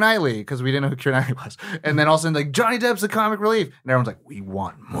Keira Knightley, because we didn't know who Keira Knightley was. And then all of a sudden, like, Johnny Depp's the comic relief. And everyone's like, we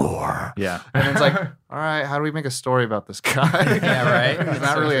want more. Yeah. And then it's like, all right, how do we make a story about this guy? Yeah, right. He's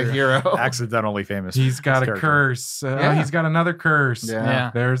not really a hero. Accidentally famous. He's got a character. curse. Yeah. He's got another curse. Yeah.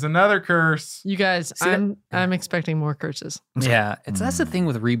 Yeah. There's another curse. You guys, I'm expecting more curses. Yeah. That's the thing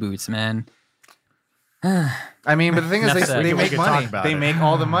with reboots, man. I mean, but the thing is, Enough said. they We make could money. talk about They it. make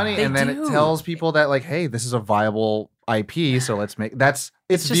all the money, They and then do. it tells people that, like, hey, this is a viable IP, so let's make it's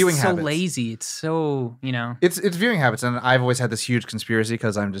It's just viewing so habits. lazy. It's so, It's viewing habits, and I've always had this huge conspiracy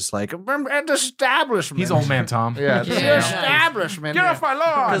because I'm just like, I'm at the establishment. He's old man Tom. Yeah, Yeah. the establishment. Get off my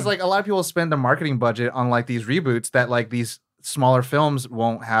lawn. Because like a lot of people spend a marketing budget on like these reboots that like these smaller films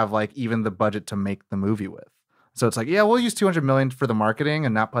won't have like even the budget to make the movie with. So it's like, yeah, we'll use $200 million for the marketing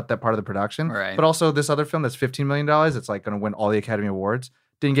and not put that part of the production. Right. But also this other film that's $15 million, it's like going to win all the Academy Awards,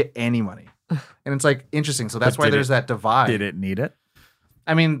 didn't get any money. And it's like interesting. So that's But why did there's it- that divide. Did it need it?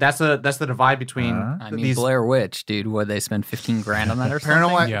 I mean, that's the divide between I mean, these Blair Witch, dude. Would they spend 15 grand on that or something?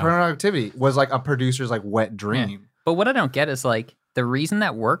 paranormal activity was like a producer's like wet dream. But what I don't get is like the reason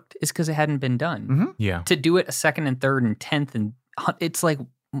that worked is because it hadn't been done. Mhm. Yeah. To do it a second and third and 10th, and it's like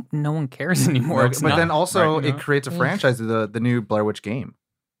no one cares anymore. It's But not- then also right, you it know? creates a franchise of the new Blair Witch game.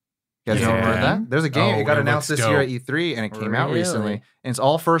 You guys know Yeah. about that? There's a game. Oh, it got it announced looks this year at dope. E3 and it came out Really? recently. And it's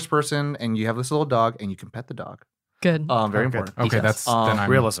all first person and you have this little dog and you can pet the dog. Good. Very Okay. important. Okay, Yes. that's then I'm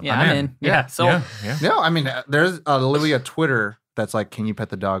Realism. Yeah, I'm in. Yeah. So Yeah. No, I mean, there's literally a Twitter that's like, can you pet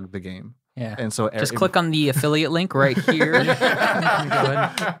the dog, the game? yeah. And so Just click on the affiliate link right here. Go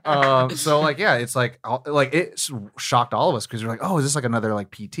ahead. So like, yeah, it's like it shocked all of us because we're like, oh, is this like another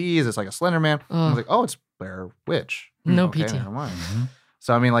like PT? Is this like a Slender Man? And I was like, oh, it's Blair Witch. No Okay, PT. never mind.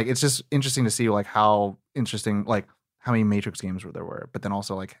 So I mean, like, it's just interesting to see like how interesting, like how many Matrix games there were, but then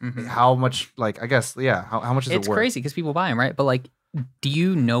also like Mhm. how much, like I guess, yeah, how much is It's it worth? crazy because people buy them, right? But like, do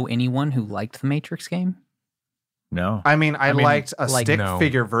you know anyone who liked the Matrix game? No. I mean, I mean, liked a like, stick no.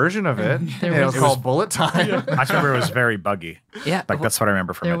 figure version of it. There and it was was- called Bullet Time. I just remember it was very buggy. Yeah. Like that's what I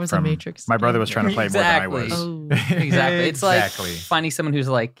remember from There it. was a from- Matrix My brother game. was trying to play Exactly. more than I was. Oh. Exactly. It's like Exactly. finding someone who's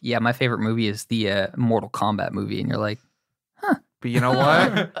like, yeah, my favorite movie is the Mortal Kombat movie. And you're like, But you know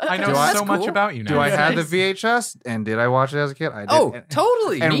what? I know Do I- so much cool. about you now. Do I have the Nice. VHS? And did I watch it as a kid? I did. oh, And-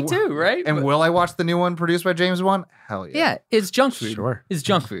 totally. and Me w- too, right? And But- will I watch the new one produced by James Wan? Hell yeah. yeah, it's junk food. Sure. It's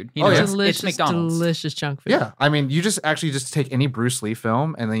junk food. You Oh, know, yeah. it's Delicious, McDonald's. delicious junk food. Yeah. I mean, you just take any Bruce Lee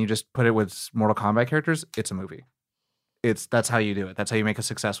film and then you just put it with Mortal Kombat characters. It's a movie. That's how you do it. That's how you make a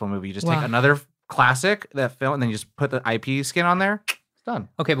successful movie. You just take Wow. another classic, that film, and then you just put the IP skin on there. It's done.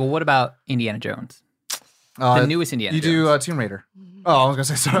 Okay, but what about Indiana Jones? The Uh, newest Indiana you Jones. do Tomb Raider. Oh, I was gonna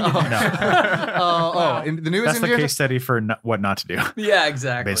say sorry. The newest That's the Indiana case study for what not to do. yeah,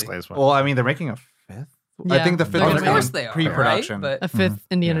 exactly. Basically, is what. Well, I mean, they're making a fifth. I Yeah. think the fifth Oh, one's of going course in they are, pre-production. right? A fifth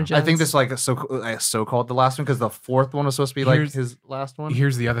Indiana Yeah. Jones. I think this like so-called the last one because the fourth one was supposed to be like Here's- his last one.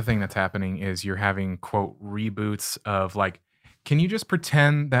 Here's the other thing that's happening is you're having quote reboots of like, can you just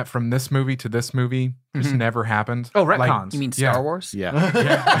pretend that from this movie to this movie just Mhm. never happened? Oh, Like, retcons. You mean Yeah. Star Wars? yeah.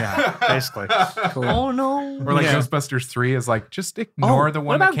 yeah. Basically. Cool. Oh no. or like Yeah. Ghostbusters 3 is like, just ignore the What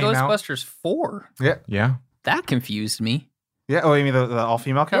one about that came out. Ghostbusters 4? Yeah. That confused me. Yeah. Oh, you mean the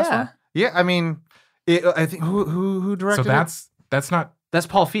all-female cast Yeah. one? Yeah. I mean, I think who So directed it? that's not, That's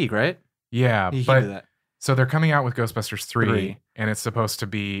Paul Feig, right? yeah. He But did that. so they're coming out with Ghostbusters 3 Three. and it's supposed to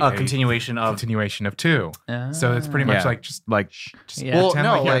be A continuation of. continuation of 2. So it's pretty much Yeah. like just Like just Yeah. Well, pretend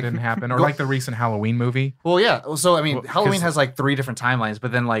no, like that like, didn't happen, or go- like the recent Halloween movie. Well, yeah. So I mean, Well, Halloween 'cause- has like 3 different timelines,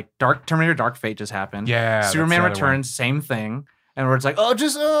 but then like Terminator Dark Fate just happened. Yeah, that's Superman the other one. Returns, same thing. and where it's like, oh,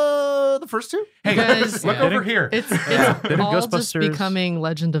 just the first two. Hey, guys- look Yeah. over here. It's Didn't all just Ghostbusters- becoming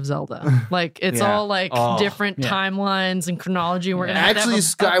Legend of Zelda. Like it's Yeah. all like Oh. different Yeah. timelines and chronology. We're gonna have to have Actually, a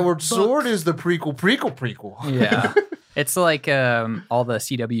Skyward book. Sword is the prequel. Yeah. It's like all the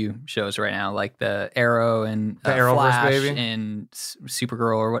CW shows right now, like the Arrow and The Arrowverse, Flash baby. and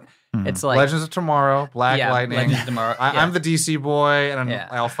Supergirl or what. Mhm. It's like Legends of Tomorrow, Black yeah, Lightning. Legends of Tomorrow. Yeah. I'm the DC boy, and Yeah.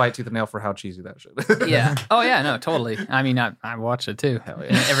 I'll fight tooth and nail for how cheesy that shit. yeah. Oh yeah, no, totally. I mean, I watch it too. Hell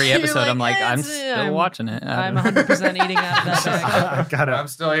And every You're episode, like, I'm like, I'm "It's- still I'm- watching it. I I'm don't- 100% eating out of that bag. I got it. I'm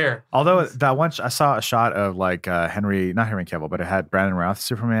still here. Although that one, I saw a shot of like not Henry Cavill, but it had Brandon Routh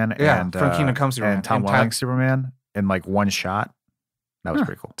Superman Yeah, and from Kingdom Come Superman. and Tom And Welling Superman in like one shot. That was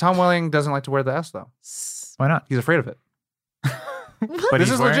pretty cool. Tom Welling doesn't like to wear the S though. Why not? He's afraid of it. But This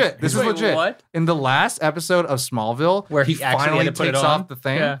he's is wearing- legit. This is Wait, legit. what? In the last episode of Smallville, Where he actually finally had to put it takes on? off the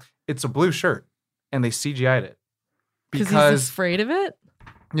thing. Yeah. It's a blue shirt, and they CGI'd it Because because he's afraid of it.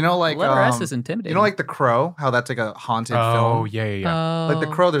 you know, like Letter S is intimidating. you know, like The Crow, how that's like a haunted Oh, film. yeah. Like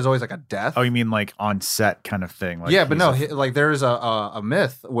The Crow, there's always like a death. Oh, you mean like on set kind of thing? Like yeah, but no, he's like there's a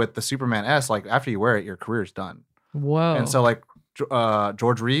myth with the Superman S. Like after you wear it, your career's done. Whoa. And so like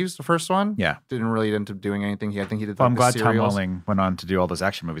George Reeves, the first one, Yeah. didn't really end up doing anything. I think he did. Well, Like, I'm the glad Tom serials. Welling went on to do all those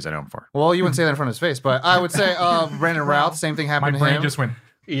action movies I know him for. Well, you wouldn't say that in front of his face, but I would say Brandon Routh, same thing My happened to brain him. just went.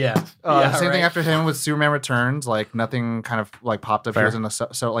 yeah. Same thing after him with Superman Returns. Like nothing kind of like popped up. Fair. He was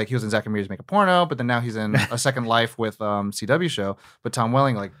in so like he was in Zack and Miri's Make a Porno, but then now he's in a Second Life with CW show. But Tom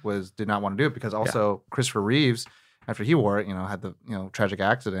Welling like did not want to do it because also Christopher Reeves, after he wore it, had the tragic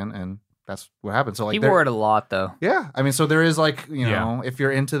accident, and that's what happened. So like He there- wore it a lot though. Yeah, I mean, so there is like Yeah. if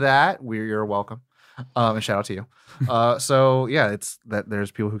you're into that, you're welcome. And shout out to you. So yeah, it's that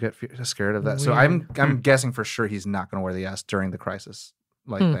there's people who get scared of that. So I'm guessing for sure he's not going to wear the S during the crisis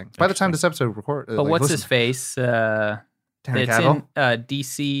thing. By the time this episode record, But what's his face? Henry It's Cavill, in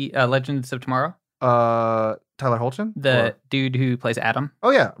DC Legends of Tomorrow. Tyler Holton, The dude who plays Adam.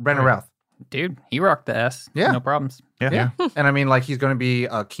 oh yeah, Brandon Right. Routh. Dude, he rocked the S. Yeah. No problems. Yeah, and I mean like he's going to be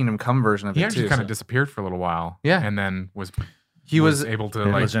a Kingdom Come version of He it actually too. kind so- of disappeared for a little while. Yeah. And then was was able to Yeah,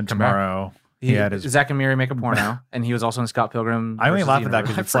 like Legend come back. Tomorrow. he He had his. Zack and Miri Make a Porno, and he was also in Scott Pilgrim. I only versus laugh the at that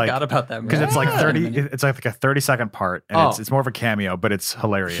Universe. because I it's like forgot about that. because it's like Yeah. 30. It's like a 30-second part, and Oh. it's more of a cameo, but it's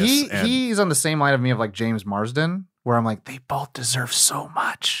hilarious. and- He's on the same line of me of like James Marsden, where I'm like, they both deserve so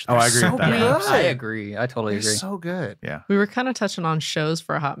much. Oh, I They're agree so with that. good. I agree. I totally They're agree. so good. we were kind of touching on shows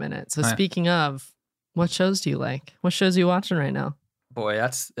for a hot minute. So Oh, yeah. speaking of, what shows do you like? What shows are you watching right now? Boy,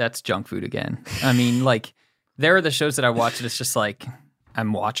 that's junk food again. I mean, like there are the shows that I watch and it's just like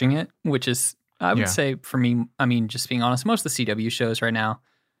I'm watching it, which is I would Yeah. say for me, I mean, just being honest, most of the CW shows right now,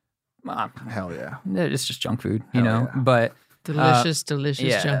 Hell yeah. it's just junk food, you Hell know. yeah. But Delicious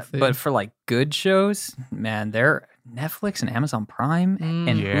yeah, junk food. but for like good shows, man, they're Netflix and Amazon Prime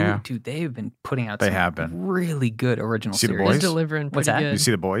and Yeah. Hulu, dude, they've been putting out They some have been. really good original See The series. they're Boys? delivering What's pretty that? good. You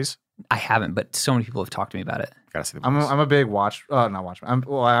see The Boys? I haven't, but so many people have talked to me about it. Gotta see The I'm Boys. a big not Watchmen.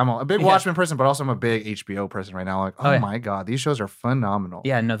 I'm a big Yeah. Watchmen person, but also I'm a big HBO person right now. Like, Oh, yeah. my God, these shows are phenomenal.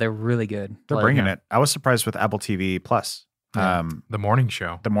 Yeah, no, they're really good. They're Like, bringing it. I was surprised with Apple TV Plus. Yeah. The morning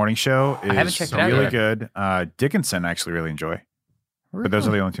show. The morning show is I haven't checked it out really yet. good. Dickinson I actually really enjoy, but those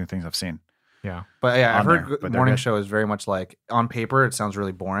are the only two things I've seen. Yeah. But yeah, I've On heard there, but they're morning good. show is very much like on paper it sounds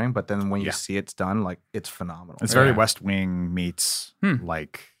really boring, but then when you Yeah. see it's done, like it's phenomenal. It's very Yeah. West Wing meets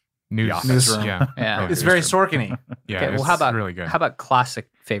like News. The Office. Newsroom. Yeah. Yeah. It's very Sorkin-y. Yeah. Okay, well, it's how about really good? How about classic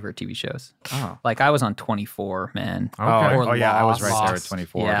favorite TV shows? Oh. Like I was on 24, man. Okay. Or oh yeah, I was right there at Lost.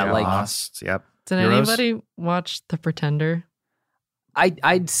 24. Yeah, like- Lost. Yep. Did Heroes? anybody watch The Pretender?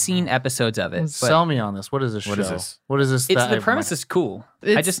 I'd seen episodes of it, but Sell me on this. What is this What show? is this? What is this? it's that the I- premise is cool. I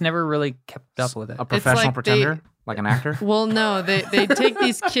It's- just never really kept up with it. a professional like pretender? they- Like an actor? Well, no, they take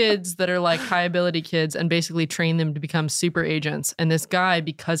these kids that are like high ability kids and basically train them to become super agents. And this guy,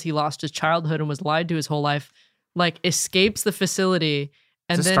 because he lost his childhood and was lied to his whole life, like escapes the facility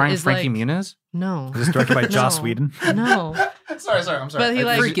and Is this then starring is Frankie like, Muniz? no, Is this directed by Joss No. Whedon? no. sorry, I'm sorry. But he,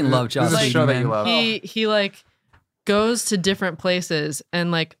 like- freaking love Joss This is a Whedon, show that man. you love. He like goes to different places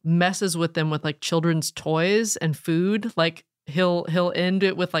and like messes with them with like children's toys and food. Like he'll end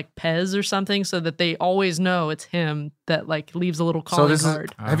it with like Pez or something so that they always know it's him that like leaves a little So calling this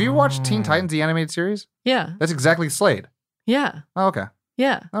card. is. Have you watched Teen Oh. Titans, the animated series? Yeah, That's exactly Slade. yeah, Oh, okay.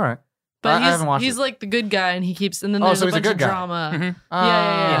 yeah. All right. But I haven't watched he's it. like the good guy, and he keeps. And then Oh, there's so a he's a bunch good of guy. drama. Mhm. Yeah,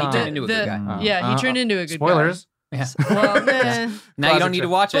 Yeah, he yeah. turned into a good guy. Yeah, he turned into a good Spoilers. Yeah. guy. Well, Now eh. you Classic don't need to show.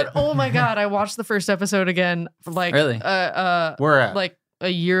 watch it. But oh my god, I watched the first episode again, like Really? Where at? like a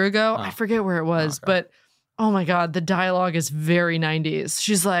year ago. Oh. I forget where it was, Okay. but Oh my God, the dialogue is very 90s.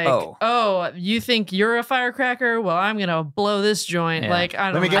 She's like, oh, you think you're a firecracker? Well, I'm going to blow this joint. Yeah. Like,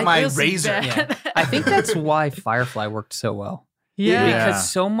 I don't Let me know. get my It was razor. bad. I think that's why Firefly worked so well. Yeah. Because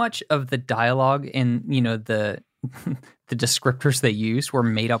so much of the dialogue and, the the descriptors they used were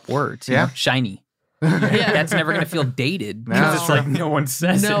made up words. You Yeah. know, shiny. Yeah. That's never going to feel dated No. because it's like no one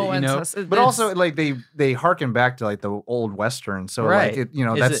says No it. one you know? says it. But also, like they harken back to like the old western, so Right. like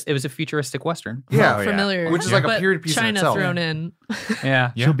it, It was a futuristic Western. yeah, Oh, yeah. familiar. Which is like a But period piece in China itself. thrown in.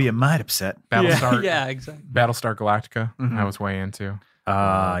 Yeah. Yeah. She'll be a mite upset. Battlestar, Yeah, exactly. Battlestar Galactica. Mhm. I was way into.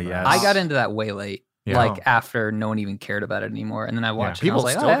 Yes. I got into that way late. Yeah. Like after no one even cared about it anymore. And then I watched it. People and I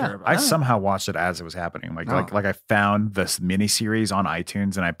was still like, care about I it. somehow watched it as it was happening. Like, Oh. like I found this miniseries on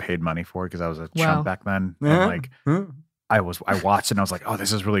iTunes and I paid money for it because I was a Wow. chump back then. Yeah. And like I watched it and I was like, oh,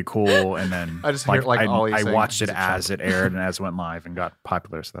 this is really cool. And then I just hear, like, Ollie I saying watched it he's a as chump. it aired and as it went live and got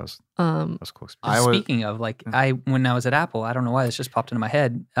popular. So that was a cool experience. I was- Speaking of, like, when I was at Apple, I don't know why this just popped into my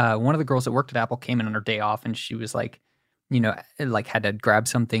head. One of the girls that worked at Apple came in on her day off, and she was like, like had to grab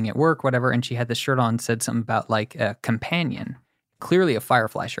something at work, whatever, and she had this shirt on, said something about like a companion, clearly a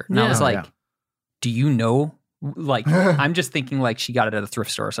Firefly shirt. And I Yeah. was Oh, like, yeah. do you know? Like, I'm just thinking like she got it at a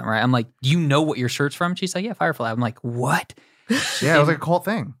thrift store or something, right? I'm like, do you know what your shirt's from? She's like, yeah, Firefly. I'm like, what? Yeah, it was like a cult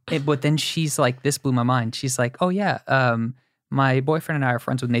thing. But then she's like, this blew my mind. She's like, oh yeah, my boyfriend and I are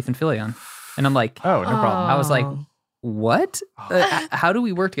friends with Nathan Fillion. And I'm like, Oh, no problem. I was like, Oh. what? How do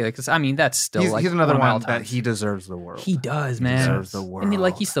we work together? Because I mean, that's still He's, like he's another of my one all-time. that he deserves the world. He does, man. deserves the world. I mean,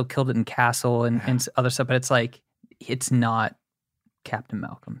 like he still killed it in Castle and other stuff, but it's like it's not Captain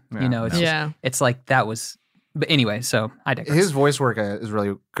Malcolm. Yeah, You know, it's just, Yeah. it's like that was. But anyway, so I digress. His voice work is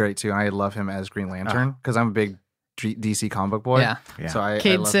really great too, and I love him as Green Lantern because I'm a big DC comic book boy. Yeah. Yeah. So I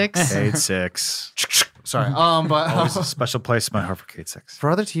Cade love 6. 8-6. Sorry, but Always a special place in my heart for Kate 6. for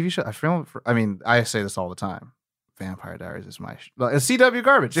other TV shows, I mean, I say this all the time. Vampire Diaries is my it's CW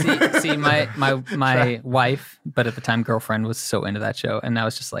garbage. See, my wife, but at the time girlfriend, was so into that show, and I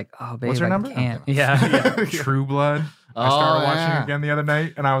was just like, oh, babe, What's her I number? can't. Okay. Yeah. True Blood. I Oh, started watching yeah. it again the other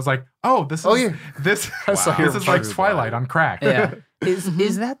night, and I was like, "Oh, this is Oh, yeah. this Wow. this is like True Twilight Blood. on crack." Yeah.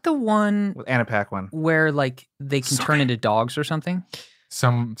 Is that the one With Anna Paquin. where like they can turn into dogs or something?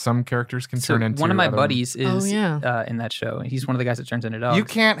 Some characters can So turn into one of my other- buddies is yeah. in that show. He's one of the guys that turns into dogs. You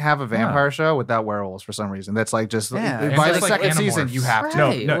can't have a vampire show without werewolves for some reason. That's like just Yeah. by It's the like second season Animorphs. you have to.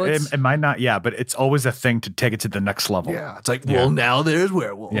 Right. No, Well, it, it's- it might not. Yeah, but it's always a thing to take it to the next level. Yeah, it's like Yeah. now there's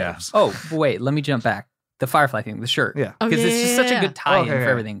werewolves. Yeah. Oh, wait, let me jump back. The Firefly thing, the shirt. Yeah. Oh, Because yeah, it's just yeah, such a yeah. good tie-in Okay, for yeah.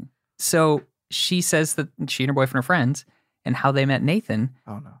 everything. So she says that she and her boyfriend are friends, and how they met Nathan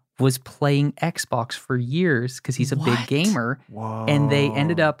Oh no. was playing Xbox for years because he's a big What? gamer. Whoa. And they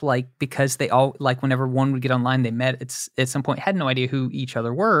ended up like, because they all, like whenever one would get online, they met at some point, had no idea who each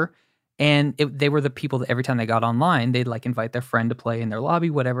other were. And they were the people that every time they got online, they'd like invite their friend to play in their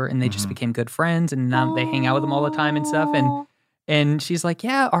lobby, whatever. And they just became good friends. And now they hang out with them all the time and stuff. And she's like,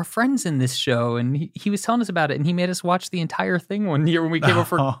 yeah, our friend's in this show. And he was telling us about it. And he made us watch the entire thing one year when we came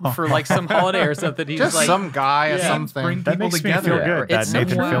over for like some holiday or something. He just was like, some guy or Yeah. something. Bring That people makes together. me feel Yeah. good that It's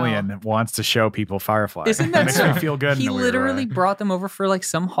Nathan wow. Fillion wants to show people Firefly. Isn't that it makes so? me feel good. He in a weird literally way. brought them over for like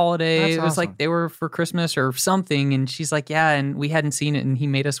some holiday. That's It was awesome. like they were for Christmas or something. And she's like, yeah, and we hadn't seen it. And he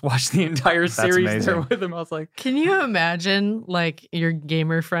made us watch the entire series there amazing. with him. I was like, Can you imagine like your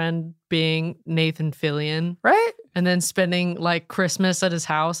gamer friend being Nathan Fillion right? and then spending like Christmas at his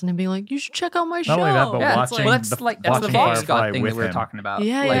house and him being like, you should check out my show. Not only that, but Yeah, It's watching well, that's the- like that's the watching Vox Firefly God thing that with we were him. talking about.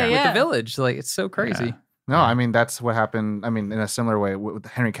 Yeah, like, yeah, with yeah. the village. Like it's so crazy. No, I mean that's what happened. I mean, in a similar way with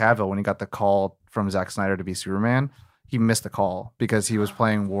Henry Cavill when he got the call from Zack Snyder to be Superman, he missed the call because he was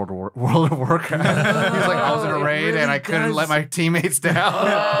playing World of Warcraft. He was like, I was in a Oh, it raid really and I couldn't does. let my teammates down.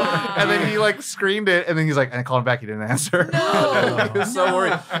 And then he like screened it, and then he's like, and I called him back. He didn't answer. He was so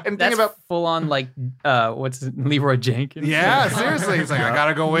worried. And That's think about, full on like what's his, Leroy Jenkins. yeah, seriously, he's like, I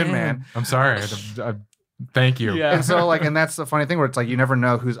gotta go in, man. I'm sorry. Thank you. Yeah. And so like, and that's the funny thing where it's like you never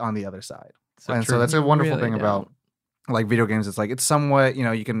know who's on the other side. And so true. that's a wonderful Really thing don't. about like video games. It's like it's somewhat,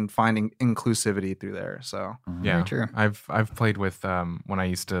 you can find inclusivity through there. So Yeah. Very true. I've played with when I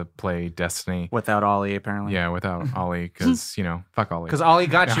used to play Destiny. without Ollie, apparently, Yeah, without Ollie, because fuck Ollie. because Ollie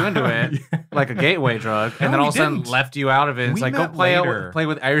got you into it like a gateway drug, and No, then all he of a sudden didn't. left you out of it. It's We like go met play later. play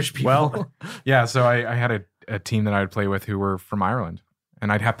with Irish people. Well, Yeah, so I had a team that I would play with who were from Ireland,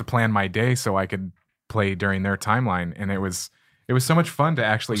 and I'd have to plan my day so I could play during their timeline, and it was so much fun to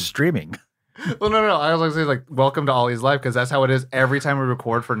actually. streaming. well, no. I was like say like welcome to Ollie's life because that's how it is every time we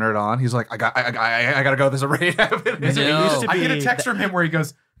record for Nerd On. He's like, I gotta go. There's a raid happening. No. I get a text from him where he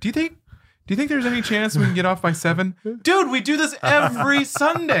goes, "Do you Do you think there's any chance we can get off by 7? Dude, we do this every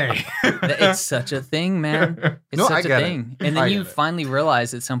Sunday. It's such a thing, man. It's No, I such a get it. thing. And I then get you it. finally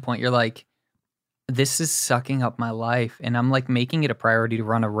realize at some point, you're like, this is sucking up my life. And I'm like making it a priority to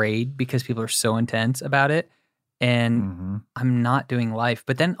run a raid because people are so intense about it. And Mm-hmm. I'm not doing life.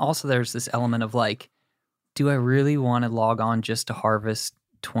 But then also there's this element of like, do I really want to log on just to harvest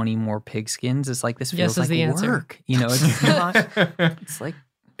 20 more pigskins? It's like, this Yes feels is like the answer. work. You know, it's not, it's like,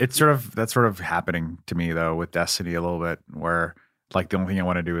 That's sort of happening to me though with Destiny a little bit, where like the only thing I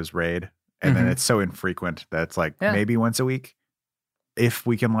want to do is raid, and then Mhm. it's so infrequent that it's like Yeah. maybe once a week if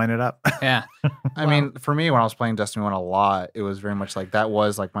we can line it up. yeah. I mean, for me, when I was playing Destiny 1 a lot, it was very much like that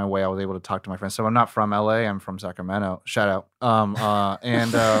was like my way I was able to talk to my friends. So I'm not from LA, I'm from Sacramento. Shout out.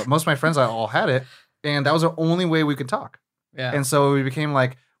 And most of my friends all had it, and that was the only way we could talk. Yeah. And so we became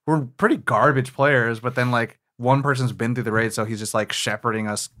like, we're pretty garbage players, but then like one person's been through the raid, so he's just like shepherding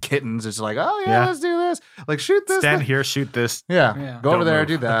us kittens. It's like, oh yeah, Yeah. let's do this. Like shoot this. Stand thing. here, shoot this. Yeah. Yeah. Go over Don't there, move.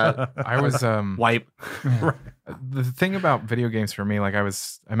 do that. I was Wipe. the thing about video games for me, like I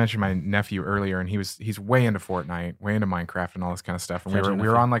mentioned my nephew earlier, and he's way into Fortnite, way into Minecraft and all this kind of stuff. And Shout out we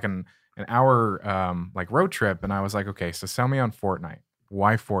your were nephew. on like an hour like road trip, and I was like, okay, so sell me on Fortnite.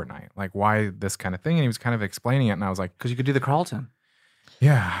 Why Fortnite? Like why this kind of thing? And he was kind of explaining it, and I was like, Because you could do the Carlton.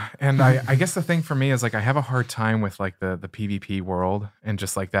 yeah. And I guess the thing for me is like I have a hard time with like the PvP world and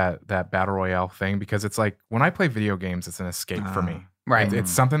just like that battle royale thing, because it's like when I play video games, it's an escape for me. Right.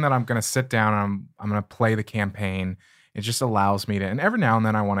 It's something that I'm going to sit down and I'm going to play the campaign. It just allows me to, and every now and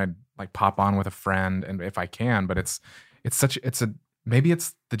then I want to like pop on with a friend, and if I can, but maybe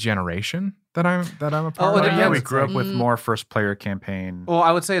it's the generation that I'm a part Oh, of. it yeah, depends. we It's grew up with Mm. more first player campaign. Well,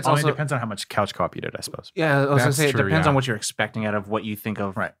 I would say it's Only also depends on how much couch co-op you did, I suppose. Yeah, I was gonna That's say it true, depends yeah. on what you're expecting out of what you think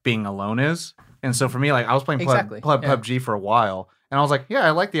of Right. being alone is. And so for me, like I was playing Exactly, yeah. PUBG for a while, and I was like, yeah,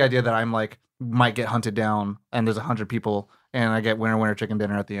 I like the idea that I'm like might get hunted down, and there's 100 people, and I get winner chicken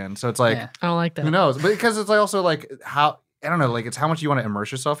dinner at the end. So it's like Yeah. I don't like that. who knows? But because it's like also like how I don't know, like it's how much you want to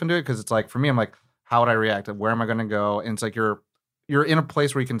immerse yourself into it. Because it's like for me, I'm like, how would I react? Where am I going to go? And it's like you're in a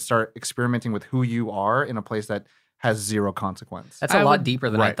place where you can start experimenting with who you are in a place that has zero consequence. That's a I lot would- deeper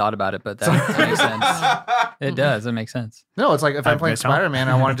than I Right. thought about it, but that makes sense. It does. It makes sense. No, it's like if I'm I've playing been telling- Spider-Man,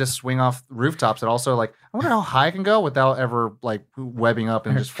 I want to just swing off rooftops. And also, like, I wonder how high I can go without ever like webbing up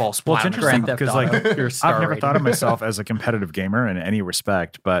and just fall Well, splat. it's on interesting Grand Theft because Auto. like Your star I've never rating. thought of myself as a competitive gamer in any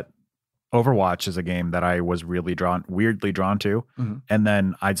respect, but Overwatch is a game that I was weirdly drawn to, Mhm. and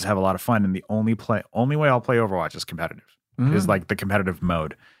then I just have a lot of fun. And the only way I'll play Overwatch is competitive. Mhm. Is like the competitive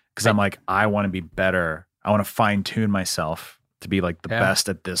mode, because I'm like, I want to be better. I want to fine tune myself to be like the Yeah. best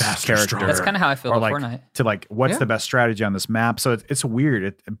at this Faster, character. stronger. That's kind of how I feel or with like Fortnite. to like what's Yeah. the best strategy on this map. So it's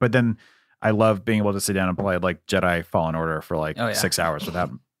weird. But then I love being able to sit down and play like Jedi Fallen Order for like Oh, yeah. 6 hours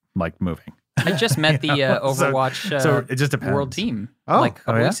without like moving. I just met the You know? Overwatch So it just depends. world team Oh. like a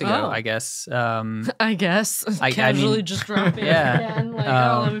couple Oh, yeah? weeks ago, Oh. I guess. I guess I casually mean- just drop in Yeah. again. Like,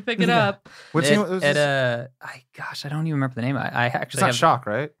 Um, let me pick it up. What team was this? I don't even remember the name. I It's actually not have. Shock,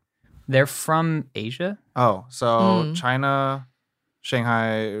 right? They're from Asia. Oh, so Mm. China,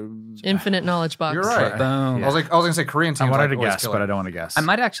 Shanghai. Infinite knowledge box. You're right. Boom. I was gonna say Korean team. I wanted to guess, but I don't want to guess. I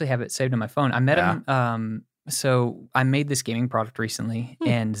might actually have it saved on my phone. I met Yeah. him. So I made this gaming product recently,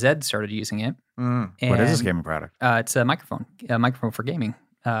 and Zed started using it. Mm. And, What is this gaming product? It's a microphone for gaming.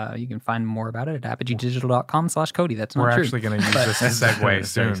 You can find more about it at apogeedigital.com/Cody. That's not We're true. actually going to use But- this segue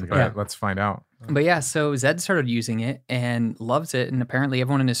soon, but Yeah. let's find out. But yeah, so Zed started using it and loves it, and apparently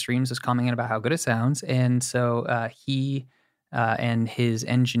everyone in his streams was commenting about how good it sounds. And so he and his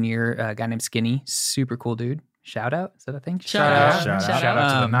engineer, a guy named Skinny, super cool dude. Shout out, is that a thing? Shout out. Shout out,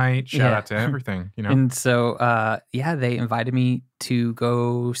 Shout to the Um, night. Shout yeah. out to everything. You know, And so, they invited me to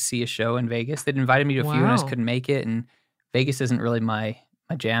go see a show in Vegas. They'd invited me to a few, and I just Wow. couldn't make it. And Vegas isn't really my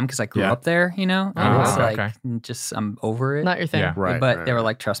jam because I grew Yeah. up there. You know, Oh, and it's okay, like okay. just I'm over it. Not your thing. Yeah. Right. but right, they were right.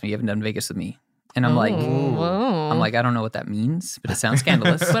 like, "Trust me, you haven't done Vegas with me." And I'm like, Whoa. I'm like, I don't know what that means, but it sounds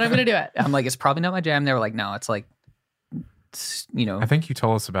scandalous. but I'm gonna do it. I'm like, it's probably not my jam. They were like, no, it's like, you know, I think you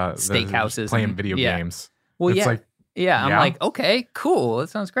told us about Steakhouses playing and- video yeah. games. well, It's yeah, like, yeah. I'm yeah. like, okay, cool. That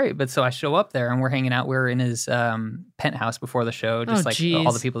sounds great. But so I show up there and we're hanging out. We're in his penthouse before the show, just Oh, like geez.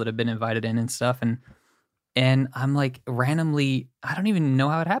 all the people that have been invited in and stuff. And I'm like randomly, I don't even know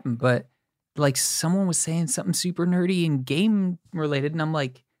how it happened, but like someone was saying something super nerdy and game related, and I'm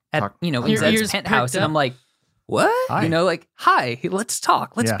like, Talk- in Your Zed's ears penthouse, perked and up. I'm like, what? Hi. You know, like, hi, let's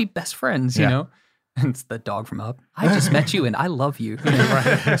talk, let's Yeah. be best friends. Yeah. You know, It's the dog from Up. I just met you and I love you.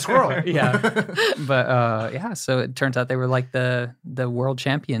 Squirrel. Yeah. But yeah, so it turns out they were like the world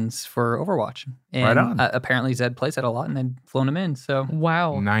champions for Overwatch. And Right on. Apparently Zed plays it a lot and they'd flown him in. So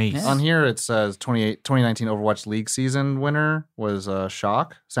Wow. Nice. Yeah. On here it says 2019 Overwatch League season winner was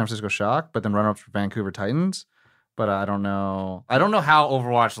Shock, San Francisco Shock, but then runner-up for Vancouver Titans. But I don't know. I don't know how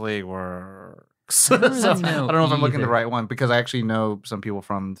Overwatch League works. So, don't know I don't know if I'm looking at the either. right one because I actually know some people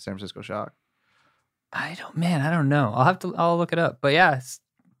from San Francisco Shock. I don't know. I'll look it up. But yeah,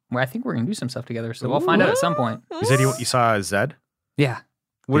 I think we're going to do some stuff together. So we'll find out at some point. You said you saw Zed? Yeah.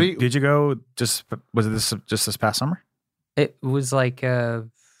 What do you? Did you go was it just this past summer? It was like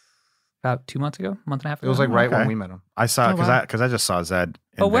about 2 months ago, month and a half It ago. was like right when Okay. we met him. I saw Oh, because wow. I just saw Zed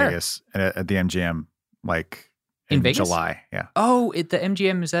in Oh, where? Vegas at the MGM like In Vegas? July. Yeah, Oh, the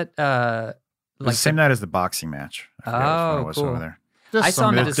MGM is at it was the like same night as the boxing match. I forget which one Oh, it was cool. over there. Just I saw him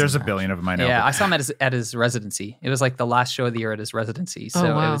some at boxing his- There's a match. billion of them I know. Yeah, but- I saw him at his residency. It was like the last show of the year at his residency. So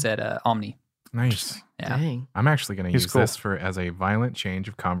Oh, wow. it was at Omni. Nice. Yeah. Dang. I'm actually going to He's use cool. this as a violent change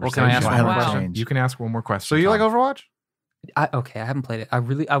of Well, conversation. can I ask one more Wow. question? You can ask one more question. So you like Tom. Overwatch? Okay, I haven't played it. I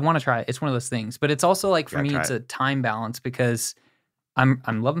want to try it. It's one of those things, but it's also like for Gotta me, try it's it. a time balance because I'm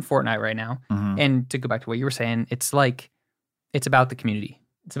loving Fortnite right now. Mhm. And to go back to what you were saying, it's like it's about the community.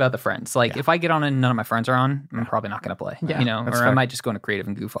 It's about the friends. Like Yeah. if I get on and none of my friends are on, I'm probably not going to play. Yeah. You know, That's or I fair. might just go into creative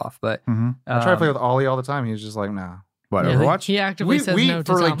and goof off. But Mhm. I try to play with Ollie all the time. He's just like, nah. What, Yeah, Overwatch? He actively says no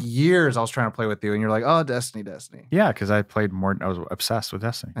to for like Tom. years I was trying to play with you, and you're like, oh, Destiny. Yeah, because I played more. I was obsessed with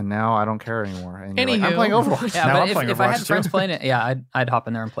Destiny. And now I don't care anymore. And you're like, Anywho. I'm playing Overwatch. Yeah, Now but I'm playing if I had Overwatch, friends too. playing it, yeah, I'd hop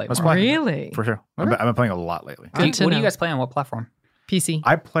in there and play. Let's more. play. Really? For sure. I've been playing a lot lately. What Good to do you know. guys play on? What platform? PC.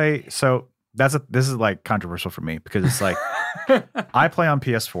 I play so this is like controversial for me because it's like I play on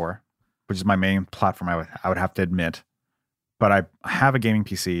PS4, which is my main platform. I would have to admit, but I have a gaming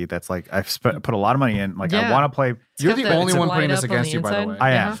PC that's like I've put a lot of money in. Like I Yeah. want to play. It's You're got the only one light putting this up on against the you, by the inside. way.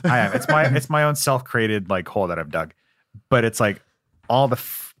 I Yeah. am. It's my own self-created like hole that I've dug. But it's like all the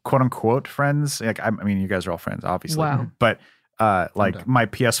quote unquote friends. Like I mean, you guys are all friends, obviously. Wow. But done. like my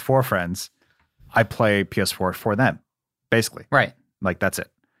PS4 friends, I play PS4 for them, basically. Right. Like that's it.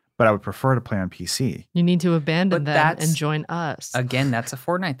 But I would prefer to play on PC. You need to abandon But that that's- and join us. Again, that's a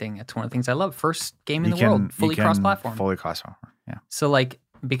Fortnite thing. That's one of the things I love. First game in You the can- world, fully you can cross-platform. Fully cross-platform. Yeah. So like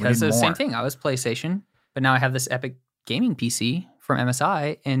because need of the same more. thing, I was PlayStation, but now I have this Epic gaming PC from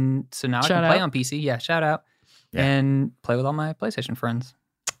MSI, and so now I Shout can play out. on PC. Yeah, shout out Yeah. and play with all my PlayStation friends.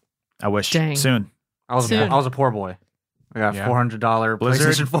 I wish Dang. soon. I was Soon. a poor boy. I got Yeah. $400 Blizzard.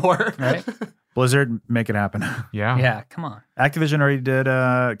 PlayStation 4. Right? Blizzard, make it happen. Yeah. Yeah, come on. Activision already did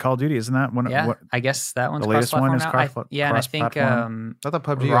Call of Duty, isn't that one? Yeah, what- I guess that one's the latest one cross-platform is now. Yeah, and I think cross-platform? I thought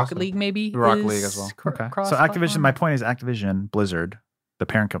PUBG Rocket also. League maybe. Rocket is League as well. Okay. So cross-platform. Activision, my point is Activision, Blizzard, the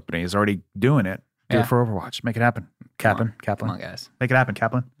parent company, is already doing it. Do Yeah. it for Overwatch. Make it happen. Kaplan. Come on, guys. Make it happen,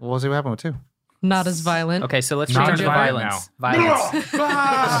 Kaplan. We'll see what happened with 2. Not as violent. Okay, so let's Not return to violent violence. Violence.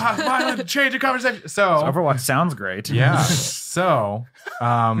 Violent change of conversation. So Overwatch sounds great. yeah. So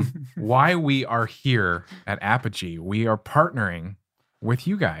why we are here at Apogee, we are partnering with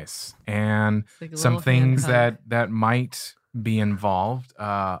you guys and Like a some little hand things hug. that might be involved.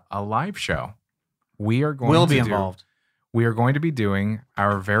 A live show. We are going Will to be do- involved. We are going to be doing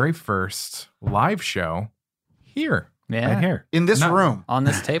our very first live show here. Yeah. Right here. In this Not- room. On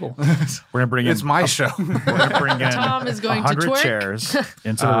this table. We're gonna bring in It's my show. we're gonna bring in Tom is going to 100 twerk. chairs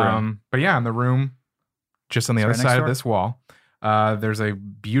into the room. But yeah, in the room, just on the It's other right next side of door. this wall, there's a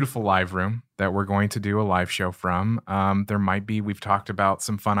beautiful live room that we're going to do a live show from. There might be, we've talked about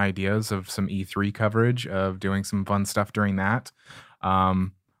some fun ideas of some E3 coverage, of doing some fun stuff during that.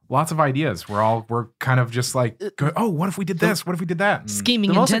 Lots of ideas. We're kind of just like, oh, what if we did this? What if we did that? And Scheming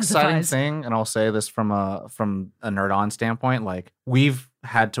The most exciting intensifies. thing, and I'll say this from a nerd on standpoint, like we've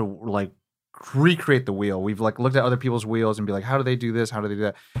had to like recreate the wheel. We've like looked at other people's wheels and be like, how do they do this? How do they do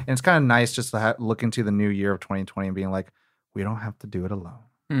that? And it's kind of nice just to look into the new year of 2020 and being like, we don't have to do it alone.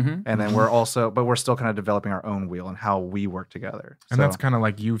 Mm-hmm. And then we're still kind of developing our own wheel and how we work together. And So- that's kind of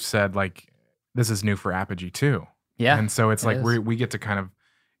like you've said, like, this is new for Apogee too. Yeah. And so it's it like is. we get to kind of,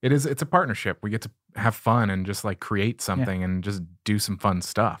 it's a partnership. We get to have fun and just like create something and just do some fun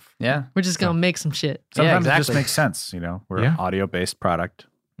stuff. Yeah. We're just going to make some shit. Sometimes it just exactly. makes sense, you know. We're Yeah. an audio-based product.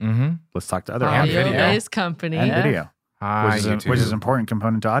 Mm-hmm. Let's talk to other And audio video. Audio-based company. and Yeah. video, Hi, which is YouTube. an important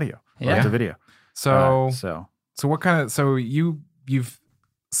component to audio. Yeah. Or to video. So, So so what kind of, so you've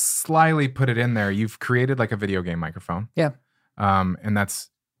slyly put it in there. You've created like a video game microphone. Yeah. And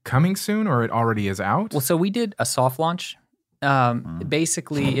that's coming soon, or it already is out. Well, so we did a soft launch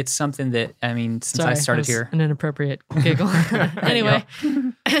Basically, it's something that, I mean, since Sorry, I started that was here. an inappropriate giggle. Anyway,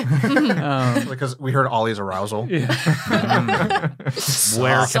 Because we heard Ollie's arousal. Where can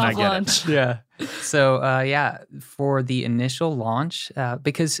I soft get it? launch. Yeah. So, for the initial launch,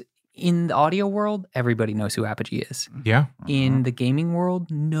 because in the audio world, everybody knows who Apogee is. Yeah. In the gaming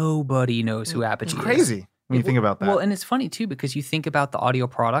world, nobody knows who Apogee It's is. crazy when you think about that. Well, and it's funny too because you think about the audio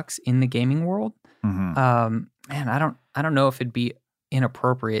products in the gaming world. Mhm. Man, I don't know if it'd be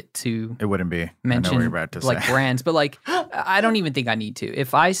inappropriate to It wouldn't be. I know mention what you're about to like say. brands, but like I don't even think I need to.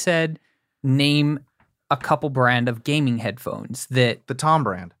 If I said name a couple brand of gaming headphones that the Tom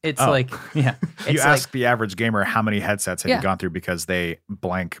brand. it's Oh. like, yeah, You it's ask the average gamer how many headsets have Yeah. you gone through because they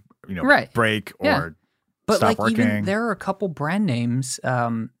blank, Right. break or Yeah. but stop like working. even there are a couple brand names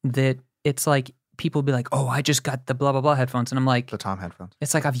that it's like people be like, oh, I just got the blah blah blah headphones, and I'm like, The Tom headphones.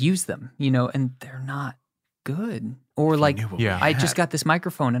 it's like I've used them, and they're not good. Or like Yeah. I just got this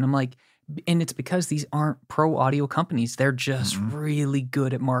microphone, and I'm like, and it's because these aren't pro audio companies. They're just really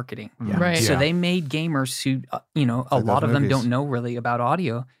good at marketing. Yeah. Right. So Yeah. they made gamers who, a Like lot those of them movies. don't know really about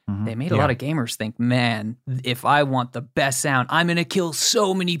audio. Mhm. They made a Yeah. lot of gamers think, man, if I want the best sound, I'm going to kill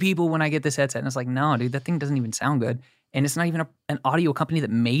so many people when I get this headset. And it's like, no, dude, that thing doesn't even sound good. And it's not even an audio company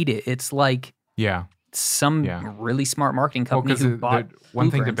that made it. It's like Yeah. some Yeah. really smart marketing Well, company because who bought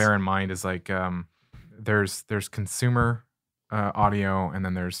one thing to blueprints. bear in mind is like there's consumer audio and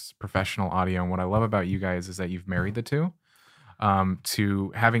then there's professional audio. And what I love about you guys is that you've married the two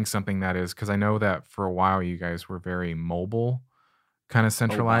to having something that is, because I know that for a while you guys were very mobile, kind of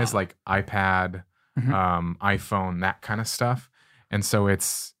centralized, like iPad, Mhm. iPhone, that kind of stuff. And so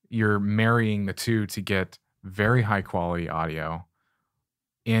you're marrying the two to get very high quality audio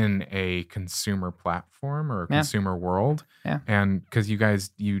in a consumer platform or a Yeah. consumer world. Yeah. And because you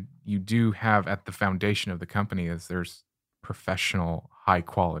guys, you do have at the foundation of the company is there's professional high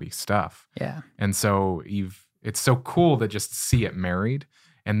quality stuff. Yeah. And so it's so cool to just see it married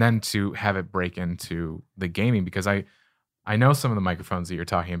and then to have it break into the gaming, because I know some of the microphones that you're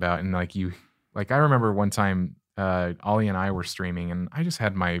talking about. And I remember one time Ollie and I were streaming and I just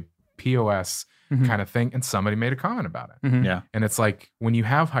had my POS Mhm. kind of thing and somebody made a comment about it. Mhm. Yeah. And it's like when you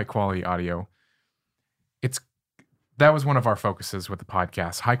have high quality audio, that was one of our focuses with the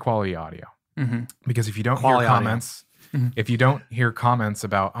podcast, high quality audio. Mhm. Because if you don't Quality hear audio. comments, Mhm. if you don't hear comments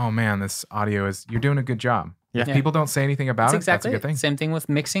about, oh man, this audio you're doing a good job. Yeah. If Yeah. people don't say anything about That's it, exactly that's a good thing. Same thing with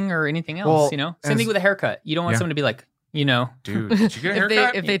mixing or anything else, Well, Same and thing with a haircut. You don't want Yeah. someone to be like, Dude, did you get a If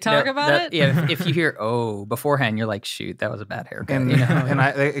haircut? they talk No, about that- it, Yeah, if you hear beforehand, you're like, shoot, that was a bad haircut. And you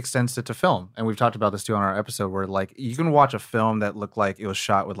know? it extends it to film. And we've talked about this too on our episode where like you can watch a film that looked like it was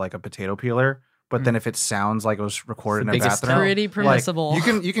shot with like a potato peeler, but then if it sounds like it was recorded in a It's the biggest bathroom, pretty like, permissible.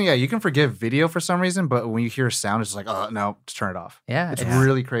 you can forgive video for some reason, but when you hear sound, it's just like, oh no, just turn it off. yeah, It's it's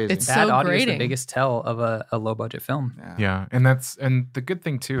really crazy. It's bad so audio is the grating. biggest tell of a low budget film. Yeah, and the good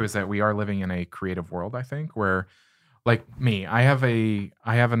thing too is that we are living in a creative world. I think where, like me, I have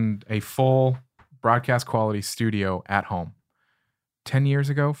a full broadcast quality studio at home. 10 years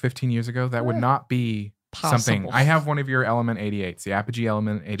ago, 15 years ago, that would not be something. Possible. I have one of your Element 88s, the Apogee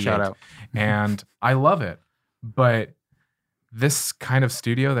Element 88, Shout out. and I love it. But this kind of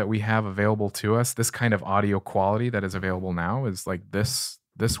studio that we have available to us, this kind of audio quality that is available now, is like this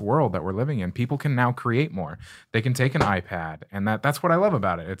world that we're living in. People can now create more. They can take an iPad, and that's what I love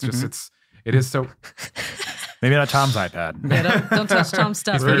about it. It's just it is so. Maybe not Tom's iPad. Yeah, don't touch Tom's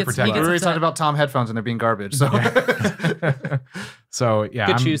stuff. He's He very gets, he protective. We gets already upset. talked about Tom headphones and it being garbage. So So yeah,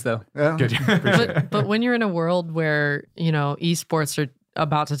 Good I'm- shoes though. yeah. Good. Appreciate it. But when you're in a world where esports are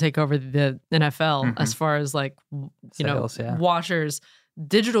about to take over the NFL, as far as like Sales, yeah. watchers,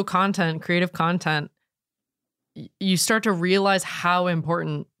 digital content, creative content, you start to realize how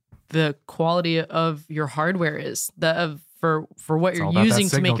important the quality of your hardware is. For what It's you're all about that using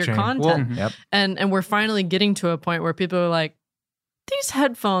to make signal your chain. content. Mhm. Yep. And we're finally getting to a point where people are like, these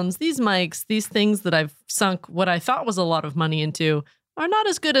headphones, these mics, these things that I've sunk what I thought was a lot of money into are not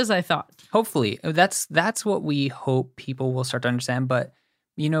as good as I thought. Hopefully, that's what we hope people will start to understand. But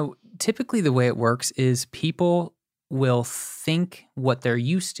typically the way it works is people will think what they're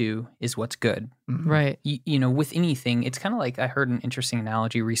used to is what's good. Right. With anything, it's kind of like I heard an interesting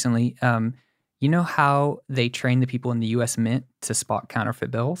analogy recently. You know how they train the people in the U.S. Mint to spot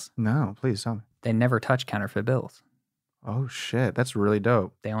counterfeit bills? No, please tell me. They never touch counterfeit bills. Oh shit, that's really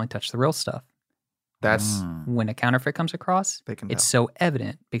dope. They only touch the real stuff. That's When a counterfeit comes across, they can it's tell. so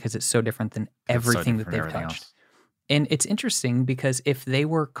evident because it's so different than It's so everything different that from they've everything touched. else. And it's interesting because if they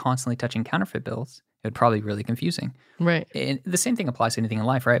were constantly touching counterfeit bills it would probably be really confusing. Right. And the same thing applies to anything in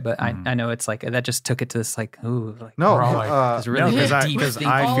life, right? But I know it's like that just took it to this like, ooh, like No, We're all like- it's really No, 'cause I- deep 'cause thing.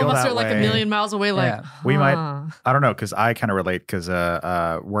 I All feel of us that are like a way. million miles away. Like, Yeah. We might- huh. I don't know, because I kind of relate because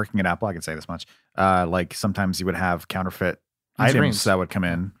working at Apple, I can say this much. Like sometimes you would have counterfeit items screens. that would come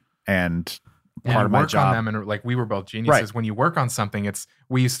in, and Yeah, part You of my work job. on them, and like we were both geniuses. When you work on something,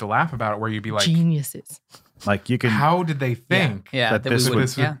 we used to laugh about it, where you'd be like, Geniuses. Like you can, "How did they think Yeah, that that this we would-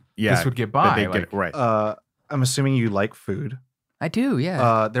 this would, yeah, this would get that by?" they Like, get it right. I'm assuming you like food. I do,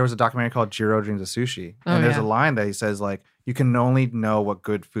 yeah. There was a documentary called Jiro Dreams of Sushi, Oh, and there's yeah. a line that he says like, "You can only know what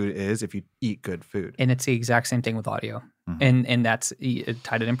good food is if you eat good food." And it's the exact same thing with audio. Mhm. And that's it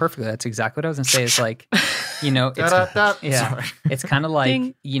tied it in perfectly. That's exactly what I was gonna say. It's like, it's Da-da-da. yeah. Sorry. it's kind of like,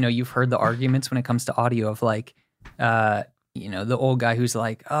 Ding. you've heard the arguments when it comes to audio of like, the old guy who's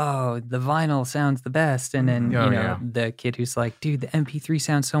like, oh, the vinyl sounds the best. And then, Oh, yeah. the kid who's like, dude, the MP3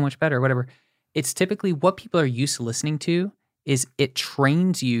 sounds so much better, whatever. It's typically what people are used to listening to is it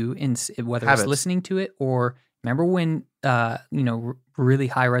trains you in whether Habits. it's listening to it or remember when, really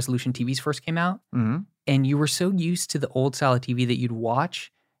high resolution TVs first came out Mhm. and you were so used to the old style of TV that you'd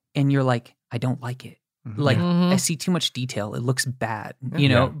watch and you're like, I don't like it. Mhm. Like Mhm. I see too much detail. It looks bad,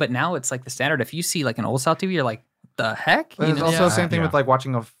 Yeah. But now it's like the standard. If you see like an old style TV, you're like, the heck? But it's also Yeah. the same thing Yeah. with like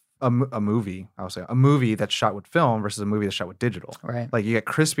watching a movie. I would say a movie that's shot with film versus a movie that's shot with digital. Right. Like you get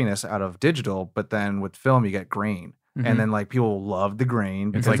crispiness out of digital, but then with film you get grain, Mhm. and then like people love the grain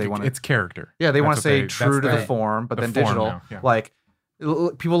it's because like they want to. it's character. Yeah, they That's want to what stay they- true that's to the the- form, but the then form digital, now, yeah. like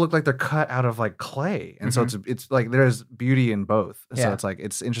people look like they're cut out of like clay, and so it's like there's beauty in both. So Yeah. it's like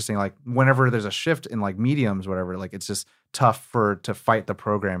it's interesting. Like whenever there's a shift in like mediums, whatever, like it's just tough to fight the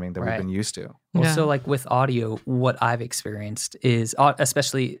programming that Right. we've been used to. Well, Yeah. so like with audio, what I've experienced is,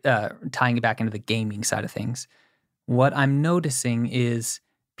 especially tying it back into the gaming side of things, what I'm noticing is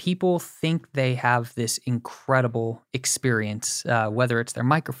people think they have this incredible experience, whether it's their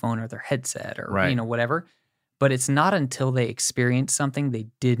microphone or their headset or Right. whatever, but it's not until they experience something they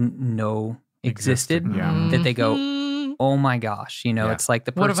didn't know existed, Yeah. that they go, Mhm. oh my gosh, Yeah. it's like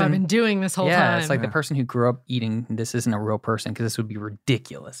the person. What have I been doing this whole time? It's like the Yeah. person who grew up eating. This isn't a real person because this would be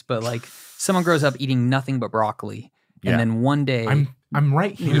ridiculous. But like someone grows up eating nothing but broccoli, Yeah. and then one day, I'm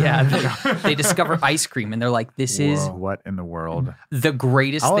right here. yeah, they discover ice cream, and they're like, "This is Whoa, what in the world? the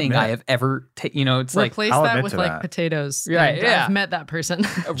greatest I'll thing admit. I have ever." It's like, Replace I'll that admit with to like that. potatoes. Right, and yeah. I've met that person.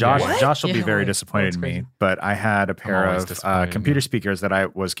 Josh will be Yeah, very like, disappointed that's in me, crazy. but I had a pair always of disappointed in computer you. speakers that I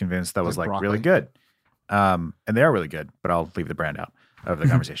was convinced that was Like like really broccoli. good. And they are really good, but I'll leave the brand out of the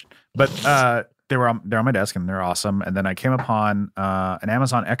conversation. But they're on my desk and they're awesome. And then I came upon an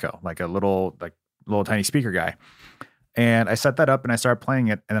Amazon Echo, like a little tiny speaker guy. And I set that up and I started playing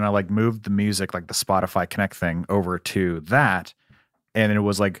it. And then I like moved the music, like the Spotify Connect thing, over to that. And it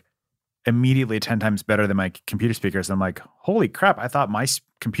was like immediately 10 times better than my computer speakers. And I'm like, holy crap, I thought my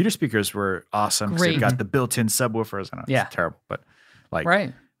computer speakers were awesome because they've Great. got the built-in subwoofers. I know Yeah. it's terrible, but like,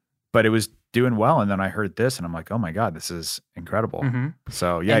 right. but it was doing well. And then I heard this and I'm like, oh my God, this is incredible. Mhm.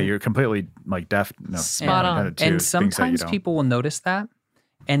 So yeah, And- you're completely like deaf. No, Spot on. to And things that you sometimes don't. people will notice that,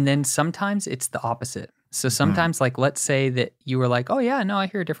 and then sometimes it's the opposite. So sometimes, like, let's say that you were like, "Oh yeah, no, I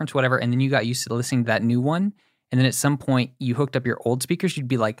hear a difference, whatever," and then you got used to listening to that new one, and then at some point you hooked up your old speakers, you'd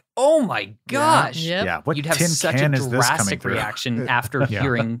be like, "Oh my gosh!" Yep. Yeah, what You'd have tin such can a is this coming drastic through? reaction after Yeah.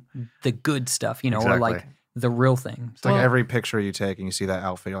 hearing the good stuff, or like Exactly. the real thing. It's like Well- every picture you take and you see that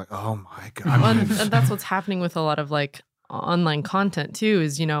outfit, you're like, oh my god. Well, and that's what's happening with a lot of like online content too,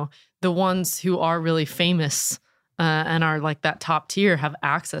 is, the ones who are really famous and are like that top tier have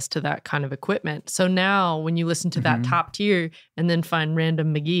access to that kind of equipment. So now when you listen to that Mhm. top tier and then find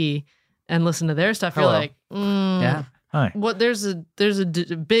random McGee and listen to their stuff, Hello. you're like, Yeah. Hi. what? There's a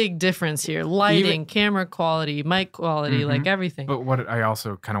big difference here. Lighting, camera quality, mic quality, Mhm. like everything. But what I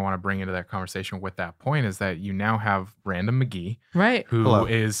also kind of want to bring into that conversation with that point is that you now have Random McGee, Right. Hello.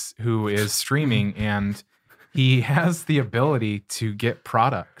 who is streaming, and he has the ability to get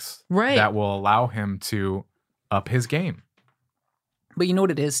products Right. that will allow him to up his game. But you know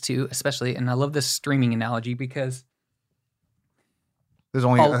what it is too, especially, and I love this streaming analogy because There's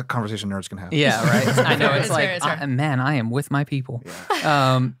only Oh. a conversation nerds can have. yeah, right. I know it's It's like, fair, it's fair. man, I am with my people.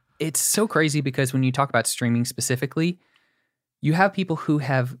 It's so crazy because when you talk about streaming specifically, you have people who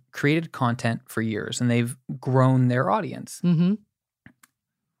have created content for years and they've grown their audience. Mm-hmm.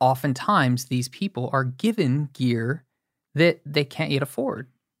 Oftentimes, these people are given gear that they can't yet afford,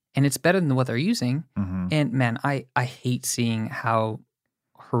 and it's better than what they're using. Mhm. And man, I hate seeing how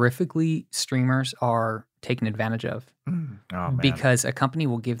horrifically streamers are taken advantage of. Mm. Oh, man. Because a company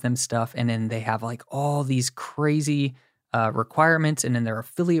will give them stuff and then they have like all these crazy requirements and then their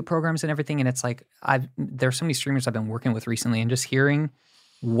affiliate programs and everything. And it's like there's so many streamers I've been working with recently, and just hearing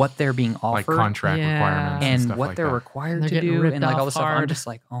what they're being Like offered contract Yeah. requirements and stuff what like they're that. required They're to getting do ripped and like all off this stuff. I'm hard. just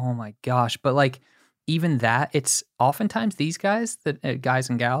like, oh my gosh. But like even that, it's oftentimes these guys guys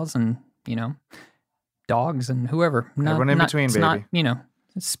and gals and dogs and whoever. Everyone in between, it's baby. Not,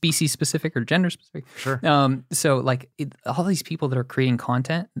 species specific or gender specific. Sure. So like all these people that are creating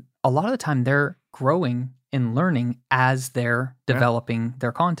content, a lot of the time they're growing and learning as they're developing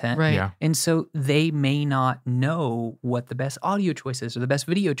their content. Right. Yeah. And so they may not know what the best audio choice is or the best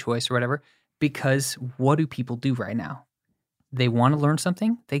video choice or whatever, because what do people do right now? They want to learn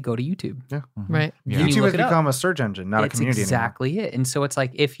something, they go to YouTube. Yeah. Right. Yeah. And you YouTube look has it up. become a search engine, not a It's community exactly it. And so it's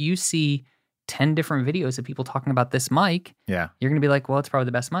like if you see 10 different videos of people talking about this mic, Yeah. you're going to be like, well, it's probably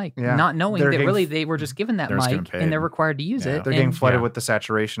the best mic. Yeah. Not knowing They're that getting- really they were just given that they're just mic getting paid. and they're required to use Yeah. it. They're getting And- flooded Yeah. with the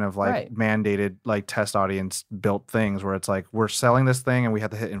saturation of like Right. mandated like test audience built things where it's like we're selling this thing and we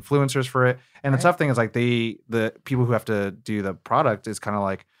have to hit influencers for it. And the Right. tough thing is like the people who have to do the product is kind of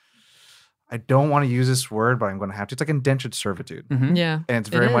like, I don't want to use this word, but I'm going to have to. It's like indentured servitude. Mhm. Yeah. And it's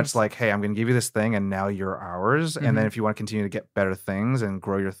It very much is. like, hey, I'm going to give you this thing and now you're ours. And then if you want to continue to get better things and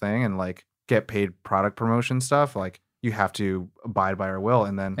grow your thing and like get paid product promotion stuff, like you have to abide by our will.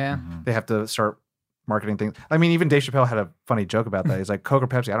 And then Yeah. they have to start marketing things. I mean, even Dave Chappelle had a funny joke about that. He's like, Coke or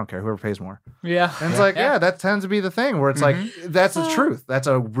Pepsi, I don't care, whoever pays more. Yeah. And it's like, yeah, that tends to be the thing where it's like, that's the Well- truth. That's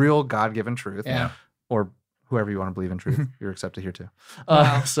a real God-given truth. Yeah. Or whoever you want to believe in truth, you're accepted here too.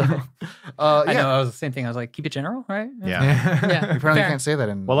 Wow. So, I yeah. know. I was the same thing. I was like, keep it general, right? Yeah. Yeah. You apparently Fair. can't say that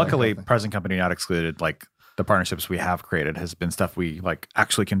in. Well, like, luckily, health thing. present company not excluded. Like the partnerships we have created has been stuff we like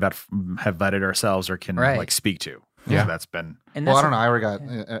actually can have vetted ourselves or can Right. like speak to. Yeah. So that's been And Well, that's I don't know. I already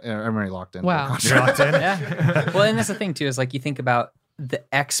got. I'm already locked in. Wow. locked in. Yeah. Well, and that's the thing too, is like you think about the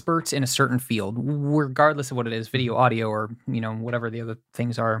experts in a certain field, regardless of what it is, video, audio, or whatever the other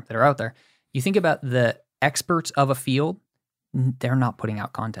things are that are out there. You think about the experts of a field, they're not putting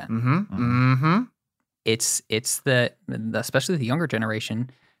out content. Mm-hmm. Mm-hmm. It's the especially the younger generation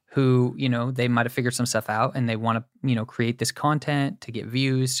who they might have figured some stuff out and they want to create this content to get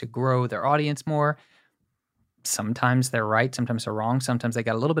views, to grow their audience more. Sometimes they're right, sometimes they're wrong, sometimes they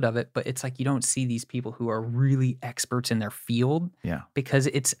got a little bit of it, but it's like you don't see these people who are really experts in their field. Yeah. Because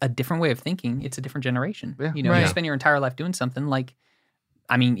it's a different way of thinking. It's a different generation. Yeah. You Right. spend your entire life doing something like,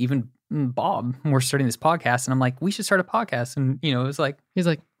 I mean, even Bob, we're starting this podcast and I'm like, we should start a podcast. And, it was like, He's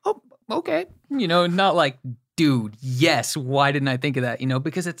like, oh, okay. Not like, dude, yes, why didn't I think of that?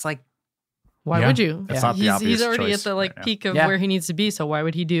 Because it's like, why Yeah. would you? It's not the He's obvious already choice at the like right now. peak of Yeah. where he needs to be. So why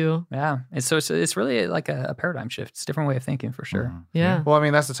would he do? yeah. And so it's really like a paradigm shift. It's a different way of thinking for sure. Mhm. Yeah. Well, I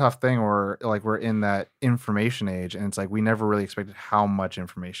mean, that's the tough thing where like we're in that information age and it's like we never really expected how much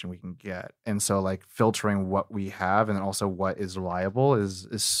information we can get. And so like filtering what we have and then also what is reliable is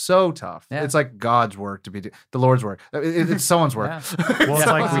so tough. Yeah. It's like God's work to be the Lord's work. It's someone's work. Yeah. Well, it's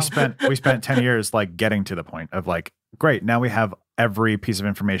like Wow. we spent 10 years like getting to the point of like, great, now we have every piece of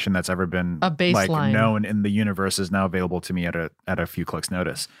information that's ever been A baseline. like known in the universe is now available to me at a few clicks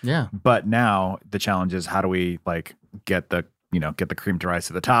notice. Yeah. But now the challenge is how do we like get the cream to rise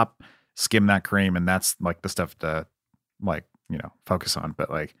to the top, skim that cream, and that's like the stuff to like, focus on. But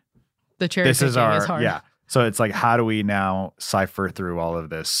like The cherry this picking is our is hard. yeah. So it's like how do we now cipher through all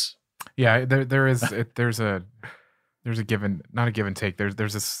of this? Yeah, there's a given, not a give and take.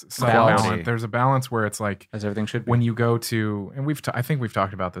 There's a subtle Balance. balance. There's a balance where it's like As everything should be. when you go to, and I think we've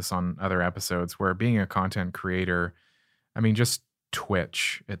talked about this on other episodes, where being a content creator, I mean, just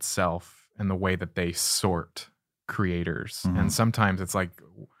Twitch itself and the way that they sort creators, Mhm. and sometimes it's like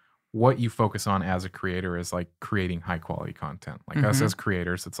what you focus on as a creator is like creating high quality content. Like us Mhm. as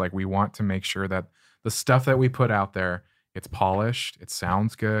creators, it's like we want to make sure that the stuff that we put out there, it's polished, it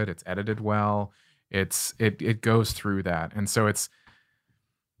sounds good, it's edited well. It goes through that. And so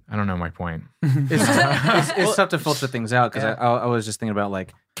I don't know my point. It's tough to filter things out because Yeah. I was just thinking about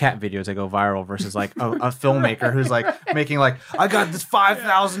like cat videos that go viral versus like a filmmaker who's like making like I got this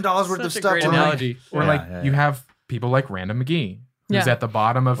 $5,000 worth of Such a stuff. great on my-" analogy. Or Yeah, like yeah, you yeah. have people like Random McGee, who's Yeah. at the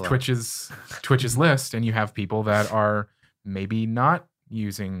bottom of Hello. Twitch's list, and you have people that are maybe not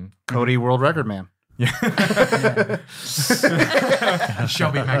using Cody World Record Man.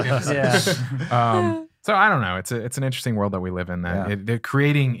 Shelby Magnificent. Yeah. So I don't know. It's an interesting world that we live in. That Yeah. the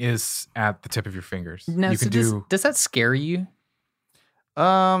creating is at the tip of your fingers. Now, you so can does that scare you?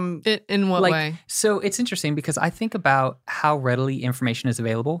 In what Like, way? so it's interesting because I think about how readily information is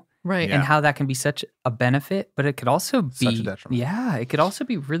available Right. Yeah. and how that can be such a benefit, but it could also be Such a detriment. Yeah, it could also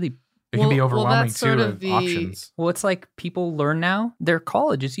be really It can be Well, overwhelming that's sort too of of the- options. well. It's like people learn now. Their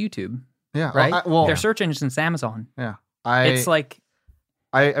college is YouTube, Yeah. right? Well, Their search engine is Amazon. yeah. It's like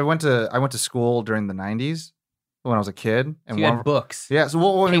I went to school during the 90s when I was a kid, and you had books. Yeah, so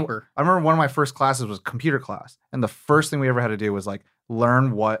I mean, Paper. I remember one of my first classes was computer class, and the first thing we ever had to do was like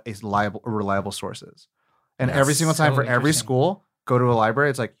learn what a reliable source is. And That's every single time so for every interesting. school, go to a library,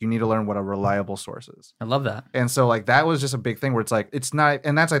 it's like you need to learn what a reliable source is. I love that. And so like that was just a big thing where it's like it's not,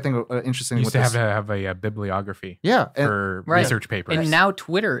 and that's I think interesting. You used with to this. have a bibliography Yeah, and for Right. research papers. And now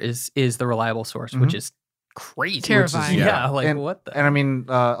Twitter is the reliable source, which is crazy. Terrifying. Yeah, like and, what the? And I mean,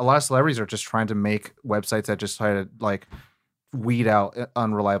 a lot of celebrities are just trying to make websites that just try to like weed out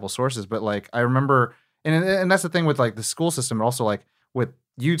unreliable sources. But like I remember, and that's the thing with like the school system, but also like with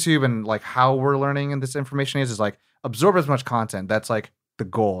YouTube and like how we're learning and this information is like absorb as much content. That's like the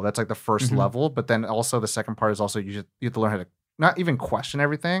goal. That's like the 1st level. But then also the second part is also you have to learn how to not even question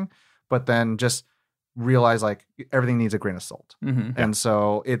everything, but then just realize like everything needs a grain of salt. Mhm. And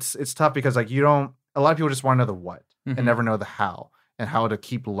so it's tough because like a lot of people just want to know the what Mhm. and never know the how and how to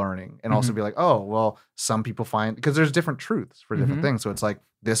keep learning and also be like, oh, well, some people find because there's different truths for different Mhm. things. So it's like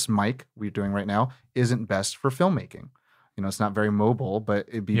this mic we're doing right now isn't best for filmmaking. It's not very mobile, but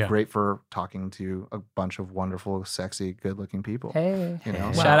it'd be Yeah. great for talking to a bunch of wonderful, sexy, good-looking people. Hey, You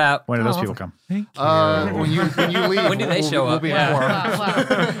know? shout out. When do those Oh. people come? Thank you. When you leave, When do they show we'll up? be Yeah.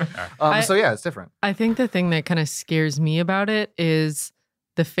 informed. Wow. So yeah, it's different. I think the thing that kind of scares me about it is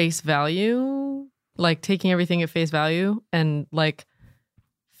the face value, like taking everything at face value and like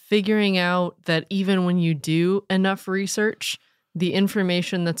figuring out that even when you do enough research, the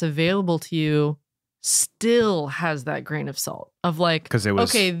information that's available to you still has that grain of salt of like, 'Cause it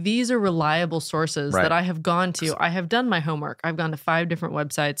was- okay, these are reliable sources Right. that I have gone to. I have done my homework. I've gone to 5 different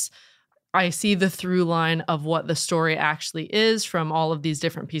websites. I see the through line of what the story actually is from all of these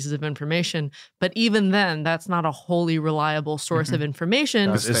different pieces of information. But even then, that's not a wholly reliable source of information.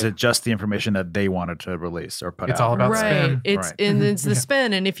 Is it just the information that they wanted to release or put It's out? all about right. spin. It's Right. and it's the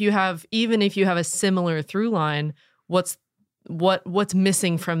spin. And if you have a similar through line, what's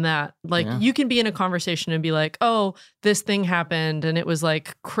missing from that? Like Yeah. you can be in a conversation and be like, oh, this thing happened and it was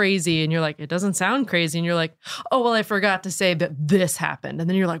like crazy. And you're like, it doesn't sound crazy. And you're like, oh, well, I forgot to say that this happened. And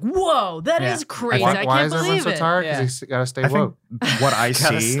then you're like, whoa, that is crazy. I Why can't is everyone believe so it. tired? Yeah. Because you gotta stay I woke. think what I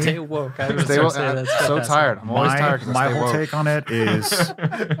Gotta see, stay woke. I was Stay gonna woke. say I'm that's so fantastic. tired. I'm always tired. 'Cause I my stay whole woke. take on it is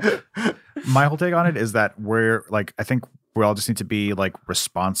my whole take on it is that we're like, I think we all just need to be like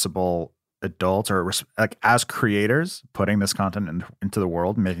responsible adults or like as creators putting this content into the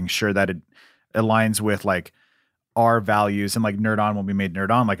world, making sure that it aligns with like our values. And like Nerd On, when we made Nerd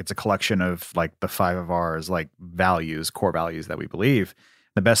On, like it's a collection of like the 5 of ours like values, core values that we believe.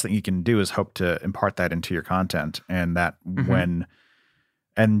 The best thing you can do is hope to impart that into your content, and that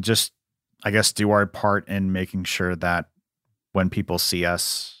and just I guess do our part in making sure that when people see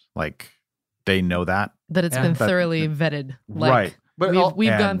us, like they know that. That it's Yeah. been That- thoroughly vetted. Like, Right. But we've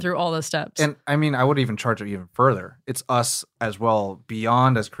gone and- through all the steps. And I mean, I would even charge it even further. It's us as well,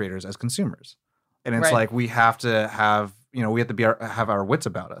 beyond as creators, as consumers. And it's Right. like we have to have, we have to have our wits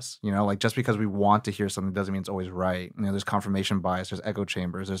about us. Like just because we want to hear something doesn't mean it's always right. There's confirmation bias, there's echo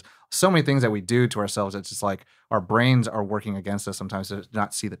chambers, there's so many things that we do to ourselves. It's just like our brains are working against us sometimes to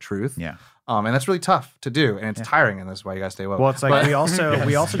not see the truth. Yeah. And that's really tough to do, and it's tiring, and that's why you gotta stay woke. Well, it's like But- we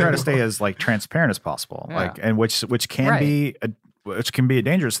also try to stay as like transparent as possible, Yeah. like, and which can Right. be a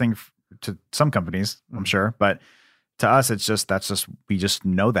dangerous thing to some companies, I'm sure, but to us, we just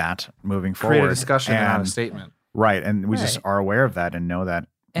know that moving forward. create a discussion and not a And- statement. right? And we just Right. are aware of that and know that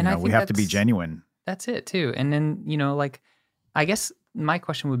And I we think have to be that's- genuine. That's it too. And then, like, I guess my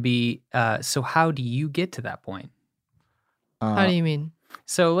question would be, so how do you get to that point? How do you mean?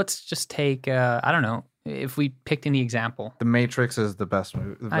 So let's just take, I don't know, if we picked any example. The Matrix is the best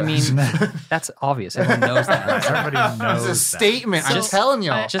movie. I mean, that's obvious. Everyone knows that. Everybody knows it's a that. statement. I'm So- just telling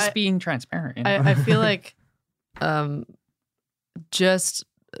y'all. Just being transparent. You know? I feel like just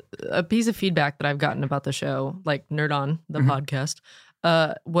a piece of feedback that I've gotten about the show, like Nerd On, the podcast,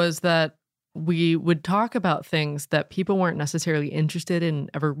 was that we would talk about things that people weren't necessarily interested in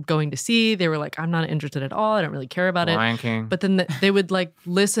ever going to see. They were like, I'm not interested at all. I don't really care about it. Lion King. But then they would like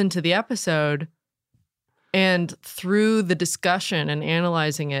listen to the episode, and through the discussion and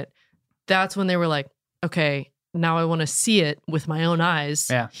analyzing it, that's when they were like, okay, now I want to see it with my own eyes,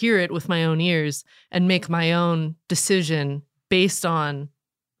 Yeah. hear it with my own ears, and make my own decision based on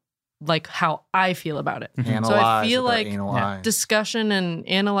like how I feel about it. Analyze So I feel with our like anal eye. discussion and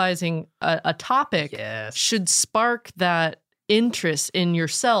analyzing a topic Yes. should spark that interest in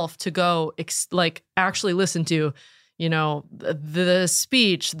yourself to go like actually listen to, the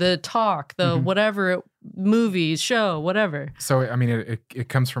speech, the talk, the whatever movies, show, whatever. So I mean, it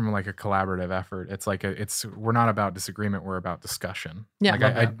comes from like a collaborative effort. It's like we're not about disagreement. We're about discussion. Yeah.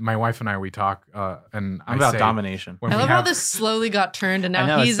 Like my wife and I, we talk, and I'm I about say, domination. when I we love how have- this slowly got turned, and I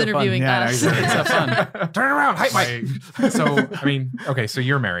now know, he's it's so fun. interviewing Yeah, us. It's so fun. Turn around, hype Mike. So I mean, okay, so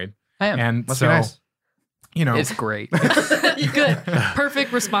you're married, I am. and Must so be nice. you know, It's great. Good.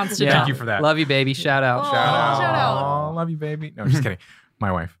 Perfect response to Yeah. Thank you for that. Love you, baby. Shout out. Aw. Shout out. Aw, love you, baby. No, just kidding.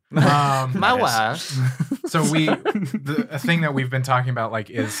 My wife. My wife. So a thing that we've been talking about like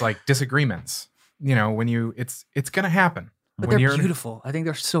is like disagreements. You know, when it's gonna happen. But when they're beautiful. I think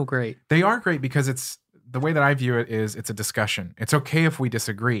they're so great. They are great because it's the way that I view it is it's a discussion. It's okay if we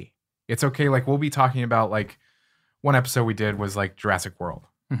disagree. It's okay. Like we'll be talking about like one episode we did was like Jurassic World,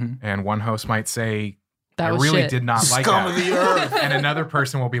 Mhm. and one host might say, That "I was really shit. did not like Scum that," of the earth. and another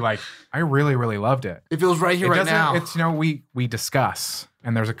person will be like, "I really, really loved it." It feels right here, It right doesn't- now. It's we discuss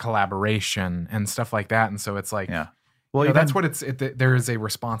and there's a collaboration and stuff like that, and so it's like Yeah. Well, Well, that's what there is a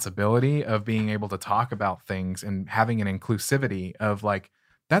responsibility of being able to talk about things and having an inclusivity of like,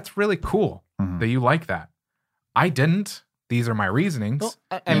 that's really cool Mhm. that you like that. I didn't. These are my reasonings.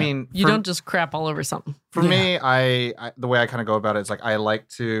 Well, I mean, You don't just crap all over something. For me, I the way I kind of go about it is like I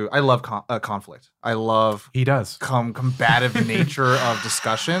love conflict. I love He does. combative nature of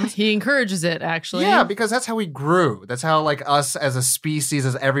discussions. He encourages it, actually. Yeah, because that's how we grew. That's how like us as a species,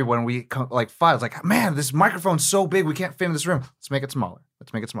 as everyone, we like fight. It's like, man, this microphone's so big, we can't fit in this room. Let's make it smaller.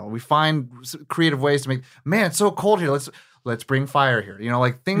 Let's make it smaller. We find creative ways to make. Man, it's so cold here. Let's bring fire here. You know,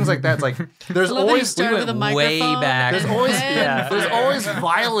 like things like that. It's like there's I love that you always started with a way microphone. back. there's and always then- there's always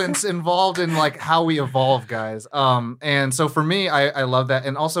violence involved in like how we evolve, guys. And so for me, I love that,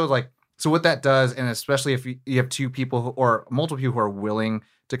 and also like so what that does, and especially if you have two people or multiple people who are willing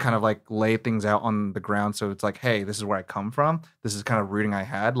to kind of like lay things out on the ground. So it's like, hey, this is where I come from. This is kind of rooting I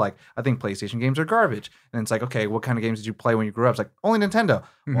had. Like, I think PlayStation games are garbage. And it's like, okay, what kind of games did you play when you grew up? It's like, only Nintendo.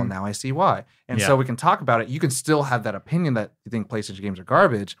 Well, now I see why. And Yeah. so we can talk about it. You can still have that opinion that you think PlayStation games are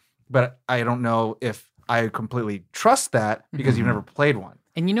garbage, but I don't know if I completely trust that because you've never played one.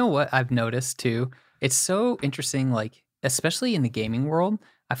 And you know what I've noticed too? It's so interesting, like, especially in the gaming world,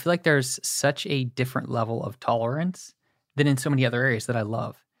 I feel like there's such a different level of tolerance than in so many other areas that I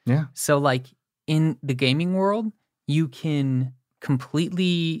love. Yeah. So, like, in the gaming world, you can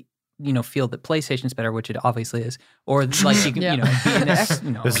completely, feel that PlayStation's better, which it obviously is, or like you can, Yeah. be in the X,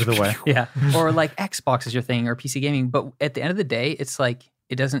 This is the way. yeah, or like Xbox is your thing or PC gaming. But at the end of the day, it's like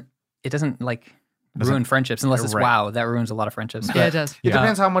it doesn't like ruin friendships unless it's Right. WoW. That ruins a lot of friendships. Yeah, But it does. It Yeah.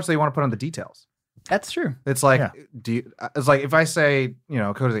 depends how much they want to put on the details. that's true. It's like, Yeah. it's like if I say,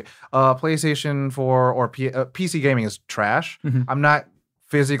 code PlayStation 4 or PC gaming is trash, Mhm. I'm not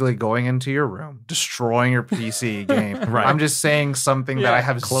physically going into your room, destroying your PC game. Right. I'm just saying something that Yeah. I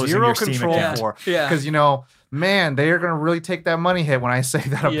have Closing zero your Steam control account. for. Yeah. Because, man, they are going to really take that money hit when I say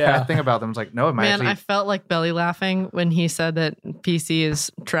that a Yeah. bad thing about them. It's like, no, it might Man, actually. I felt like belly laughing when he said that PC is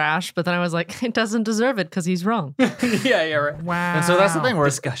trash, but then I was like, it doesn't deserve it because he's wrong. yeah, right. Wow. And so that's the thing where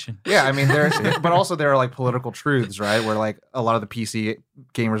Discussion. yeah, I mean, but also there are like political truths, right? Where like a lot of the PC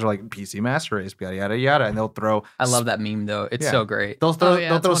gamers are like PC master race, yada yada yada, and they'll throw. I love that meme though. It's Yeah. so great. They'll throw, Oh, yeah,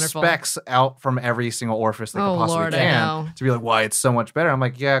 they'll it's throw wonderful. specs out from every single orifice they Oh, could possibly Lord, I can know. to be like, why it's so much better. I'm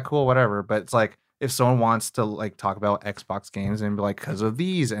like, yeah, cool, whatever. But it's like if someone wants to like talk about Xbox games and be like, because of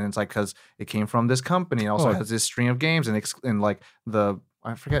these, and it's like because it came from this company, and also Oh. has this stream of games, and like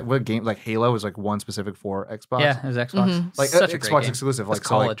I forget what game, like Halo is like one specific for Xbox. Yeah, it was Xbox. Mhm. like Such a great Xbox game. exclusive. That's Like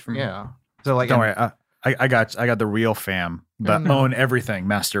so, like, college for me. Yeah. So like, Don't worry. I got the real fam that no. own everything.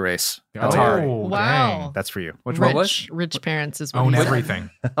 Master Race. That's oh, hard. Wow. That's for you. Which one? Rich parents is what Own he's everything.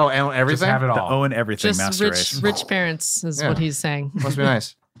 Oh, and everything. Just have it The all. own everything. Just Master rich Race. rich parents is Yeah. what he's saying. Must be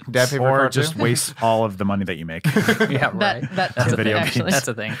nice. Dad pay for a Or car just too? waste all of the money that you make. Yeah, right. That's That's a a video thing, game. actually. That's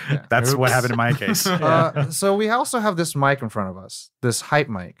a thing. That's what Oops. happened in my case. So we also have this mic in front of us, this hype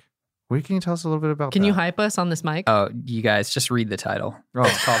mic. Can you tell us a little bit about Can that? you hype us on this mic? Oh, you guys just read the title. Oh.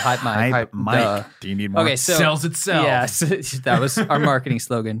 It's called Hype Mike. Hype Mike. Duh. Do you need more? Okay, so Sells itself. yeah, so that was our marketing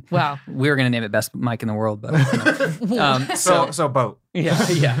slogan. Wow. We were gonna name it Best Mic in the World, but So boat.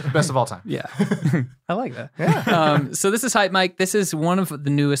 yeah. Best of all time. Yeah, I like that. So this is Hype Mic. This is one of the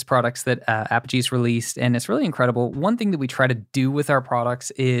newest products that Apogee's released, and it's really incredible. One thing that we try to do with our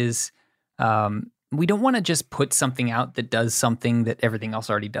products is we don't want to just put something out that does something that everything else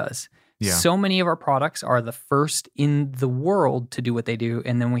already does. Yeah. So many of our products are the first in the world to do what they do,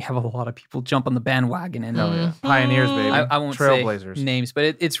 and then we have a lot of people jump on the bandwagon and Pioneers, baby. I won't Trailblazers. say names,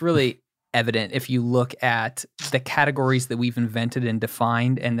 but it's really evident if you look at the categories that we've invented and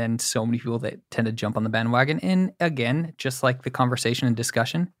defined, and then so many people that tend to jump on the bandwagon. And again, just like the conversation and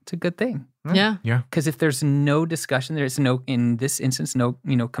discussion, it's a good thing. Yeah. Because if there's no discussion, there's no, in this instance, no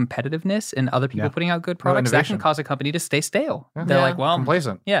competitiveness and other people putting out good products, that can innovation. cause a company to stay stale. Yeah. They're Yeah. like, well,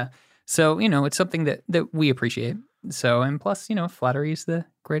 Complacent. yeah. So, it's something that we appreciate. So, and plus, flattery is the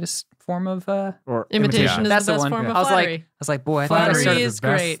greatest form of Or Imitation is That's the the best one. form of I was flattery. like, boy, I thought I Flattery started is the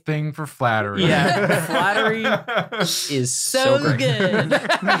best great. thing for flattery. Yeah, flattery is so great. good.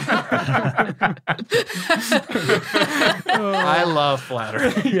 I love flattery.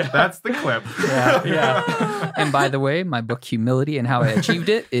 That's the clip. Yeah. And by the way, my book Humility and How I Achieved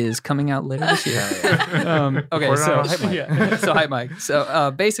It is coming out later this year. Okay, Recorded so on Hype Mic. yeah. So Hype Mic.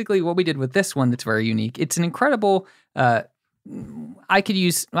 So basically, what we did with this one that's very unique. It's an incredible. I could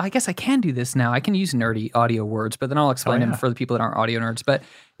use. Well, I guess I can do this now. I can use nerdy audio words, but then I'll explain them for the people that aren't audio nerds. But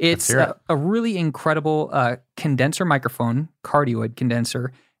it's hear a really incredible condenser microphone, cardioid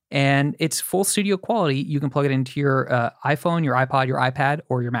condenser. And it's full studio quality. You can plug it into your iPhone, your iPod, your iPad,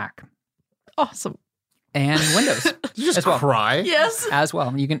 or your Mac, Awesome. and Windows Did you just as well. cry? Yes. As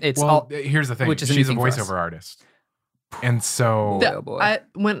well, you can. It's Well, all. here's the thing. which is a new She's a thing for us. voiceover artist. And so Boy, oh boy.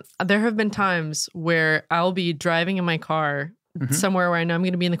 When there have been times where I'll be driving in my car Mhm. somewhere where I know I'm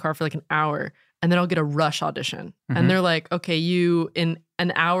going to be in the car for like an hour, and then I'll get a rush audition, Mhm. and they're like, "Okay, you in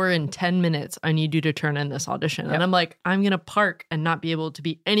an hour and 10 minutes, I need you to turn in this audition," Yep. and I'm like, "I'm going to park and not be able to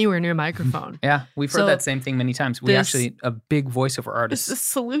be anywhere near a microphone." Yeah, we've heard So that same thing many times. We this- actually a big voiceover artist. It's a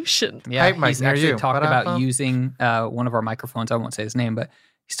solution. Yeah, Hype Mic he's near actually you. talked about Ba-da-bum. using one of our microphones. I won't say his name, but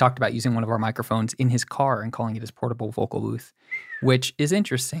he's talked about using one of our microphones in his car and calling it his portable vocal booth, which is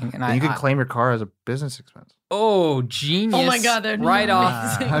interesting. And And you can claim your car as a business expense. oh, genius! Oh my God, that'd be right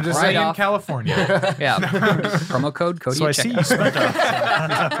off. amazing. I'm just right right in off. California. Yeah, promo code Cody. So I at see checkout. you spent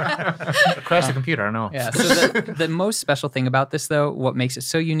Crash the computer. I don't know. Yeah. So the most special thing about this, though, what makes it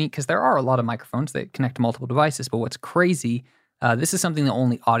so unique, because there are a lot of microphones that connect to multiple devices, but what's crazy, this is something that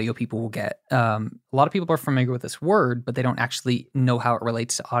only audio people will get. A lot of people are familiar with this word, but they don't actually know how it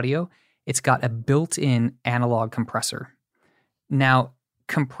relates to audio. It's got a built-in analog compressor. Now,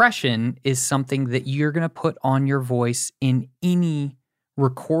 compression is something that you're going to put on your voice in any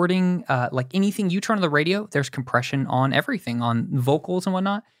recording, like anything you turn on the radio, there's compression on everything, on vocals and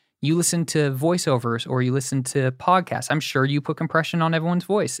whatnot. You listen to voiceovers or you listen to podcasts. I'm sure you put compression on everyone's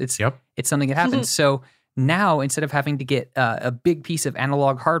voice. It's something that happens. So now, instead of having to get a big piece of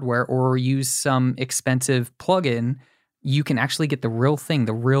analog hardware or use some expensive plugin, you can actually get the real thing,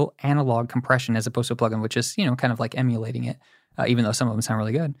 the real analog compression, as opposed to a plugin, which is kind of like emulating it. Even though some of them sound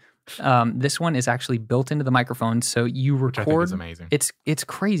really good, this one is actually built into the microphone, so you Which I think record. is amazing. It's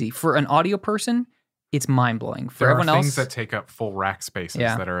crazy for an audio person. It's mind blowing. For There are everyone things else, that take up full rack spaces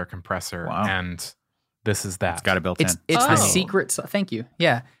Yeah. that are a compressor, Wow. and this is that. It's got it built it's in. it's the Oh. secret. Thank you.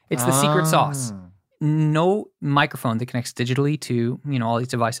 Yeah, it's the secret sauce. No microphone that connects digitally to all these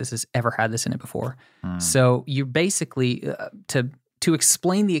devices has ever had this in it before. So you basically to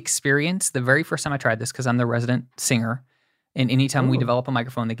explain the experience. The very first time I tried this, because I'm the resident singer, and anytime we develop a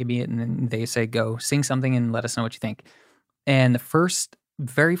microphone, they give me it and then they say, "Go sing something and let us know what you think." And the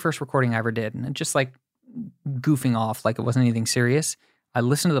very first recording I ever did, and just like goofing off, like it wasn't anything serious, I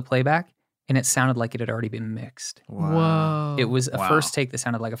listened to the playback and it sounded like it had already been mixed. Whoa. It was a Wow. first take that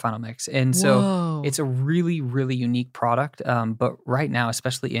sounded like a final mix. And so Whoa. it's a really, really unique product. But right now,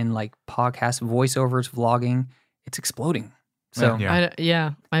 especially in like podcasts, voiceovers, vlogging, it's exploding. So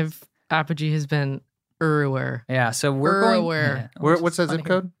Yeah. I've Apogee has been everywhere. so we're going. Everywhere. What's that zip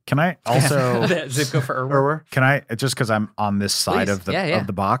code? Can I also? The zip code for Irwin. Or where? Can I just because I'm on this side Please. of the Yeah. of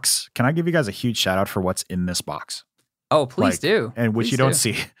the box? Can I give you guys a huge shout out for what's in this box? Oh, please Like, do. and which Please you don't do.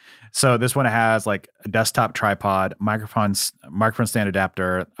 see. So this one has like a desktop tripod, microphone stand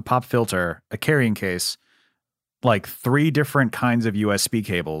adapter, a pop filter, a carrying case, like 3 different kinds of USB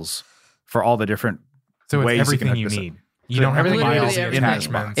cables for all the different So it's ways everything hook you this up. need. You don't have to Literally buy all the everything.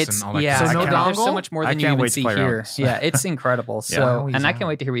 attachments It's and all that. yeah. kind of So no stuff. There's so dongle? much more I than you can't even wait to see play around here. with this. Yeah, it's incredible. So, Yeah. and I can't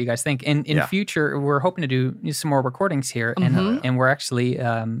wait to hear what you guys think. In Yeah. future, we're hoping to do some more recordings here, Mhm. and we're actually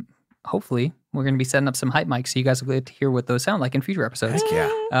hopefully we're going to be setting up some hype mics, so you guys will get to hear what those sound like in future episodes. Yeah.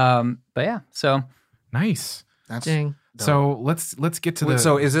 But yeah, so Nice. That's Dang. So let's get to the.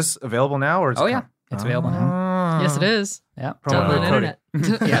 So is this available now or? Is oh it yeah, it's available now. Yes, it is. Yeah, Promo Download code Cody.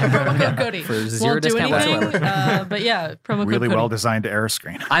 internet. Yeah, promo code Cody. For 0 Won't do discount anything, whatsoever. but yeah, promo code Really Cody. well designed error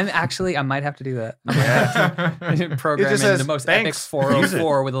screen. I might have to do that. I might have to program It just in says, the most "Thanks." epic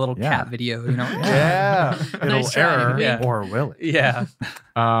 404 with a little Yeah. cat video. Yeah. It'll Nice try. error Yeah. or will it? Yeah.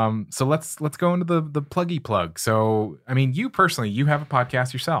 So let's go into the pluggy plug. So I mean, you personally, you have a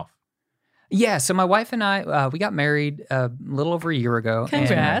podcast yourself. Yeah, so my wife and I, we got married a little over a year ago.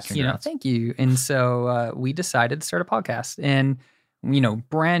 Congrats. And, thank you. And so we decided to start a podcast. And,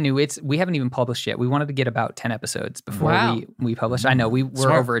 brand new. We haven't even published yet. We wanted to get about 10 episodes before Wow. we published. I know we're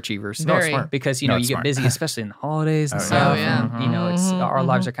Smart. overachievers. Very. Smart. Because, No, you it's get smart. busy, especially in the holidays and Oh, stuff. yeah. And, it's Mhm, our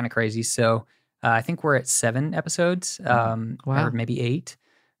lives are kind of crazy. So I think we're at 7 episodes, Wow. or maybe 8.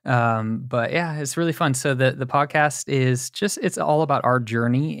 But yeah, it's really fun. So the podcast is it's all about our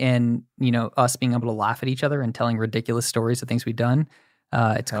journey and, us being able to laugh at each other and telling ridiculous stories of things we've done.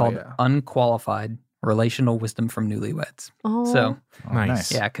 It's Hell called yeah. Unqualified Relational Wisdom from Newlyweds. Oh. So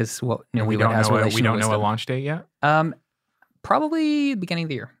Nice. yeah, because We Newlywed don't has know. We relational don't know a wisdom. launch date yet. Probably beginning of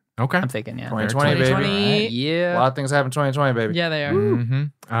the year. Okay. I'm thinking, yeah. 2020, baby. 2020. A Yeah. lot of things happen 2020, baby. Yeah, they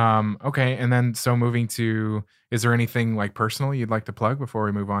are. Okay. And then so moving to, is there anything like personal you'd like to plug before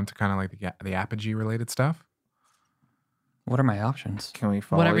we move on to kind of like the Apogee related stuff? What are my options? Can we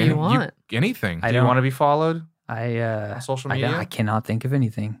follow Whatever you? you want. Anything. I Do you don't- want to be followed I on social media? I cannot think of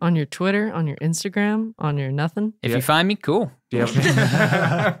anything. On your Twitter, on your Instagram, on your nothing. If Yeah. you find me, cool. Do you have, do you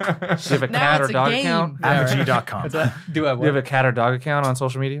have a Now cat or it's a dog game. account? Apogee.com. Do I Do you have a cat or dog account on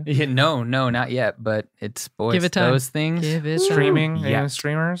social media? Yeah, no, not yet. But it's boys. Give it time. Those things. Give it Streaming? Yeah. Any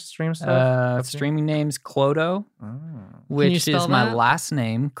streamers? Stream stuff? That's it? Streaming name's Clodo, Oh. which is spell my that? last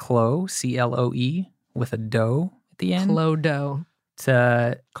name, Clo, CLOE, with a doe at the end. Clodo.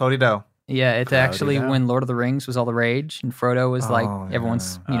 It's, Cody Doe. yeah, it's Cloudy actually doe. when Lord of the Rings was all the rage, and Frodo was like Oh, yeah.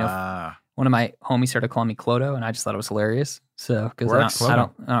 everyone's. One of my homies started calling me Clodo, and I just thought it was hilarious. So because Works. I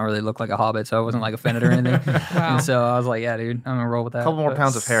don't really look like a hobbit, so I wasn't like offended or anything. Wow. And so I was like, yeah, dude, I'm gonna roll with that. A couple more But-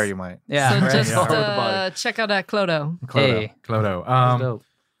 pounds of hair, you might. Yeah. So right. just Yeah. Cover the body. check out that Clodo. Hey, Clodo. That's dope.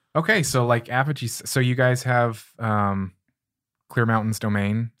 Okay. So like Apogee. So you guys have Clear Mountains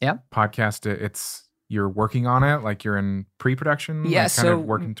Domain. Yep. Podcast. You're working on it. Like you're in pre-production. yeah, like, kind so of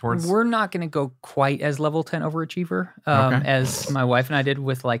working towards. we're not going to go quite as level 10 overachiever Okay. as my wife and I did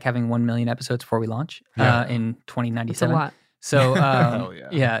with like having 1 million episodes before we launch Yeah. in It's a 2097. lot. So Hell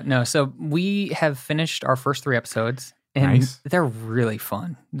yeah. no. So we have finished our first 3 episodes, and Nice. they're really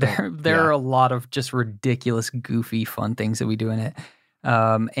fun. There are a lot of just ridiculous, goofy, fun things that we do in it.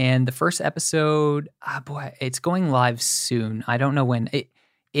 And the first episode, boy, it's going live soon. I don't know when.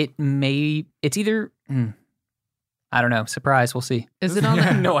 It's either. I don't know. Surprise. We'll see. Is it on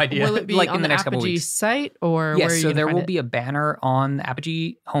the No idea. Will it be Like on in the next couple Apogee weeks. site or where Yes, are you so gonna there find will it? be a banner on the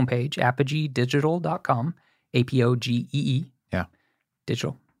Apogee homepage, apogeedigital.com, APOGEE. Yeah.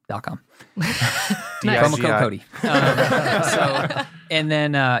 Digital.com. Nice. Promo code Cody. And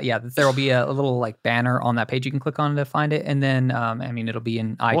then, there will be a little like banner on that page you can click on to find it. And then, it'll be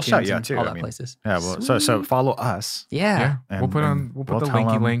in iTunes shout you out and too, all I that mean. places. Yeah, well, so follow us. Yeah. Yeah. We'll put and we'll we'll put the tell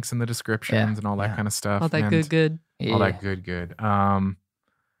linky 'em- links in the descriptions and all that Yeah. kind of stuff. All that and good. Yeah. All that good.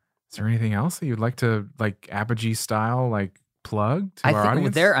 Is there anything else that you'd like to like Apogee style like plug to I our think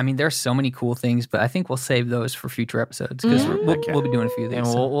audience? there's so many cool things, but I think we'll save those for future episodes because Mhm. we'll be doing a few of these. And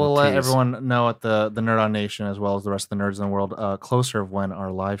so. we'll let tease. everyone know at the Nerd On Nation as well as the rest of the nerds in the world closer of when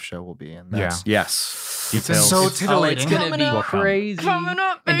our live show will be. And that's Yes. It's Details. so It's titillating. gonna Coming be up. crazy. Coming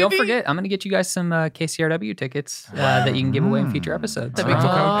up, And don't baby. forget, I'm gonna get you guys some KCRW tickets that you can give away in future episodes. That'd be Promo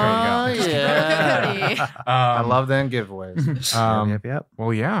cool. code, there you go. yeah. I love them giveaways. Yep.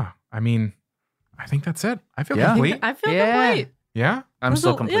 Well, yeah. I mean, I think that's it. I feel Yeah. complete. I feel Yeah. complete. Yeah. I'm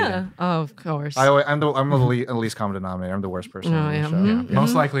still complete. Yeah. Oh, of course. I'm the least common denominator. I'm the worst person. Oh, on the yeah. show. Mhm.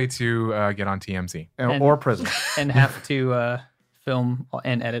 Most likely to get on TMZ. Or prison. and have to film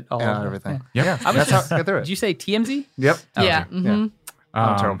and edit all Yeah, of it. everything. Yep. Yeah, I was that's how just- I get through Did it. you say TMZ? Yep. yeah. Okay. Mhm.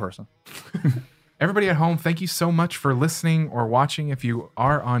 I'm a terrible person. Everybody at home, thank you so much for listening or watching. If you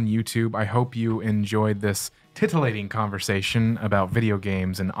are on YouTube, I hope you enjoyed this titillating conversation about video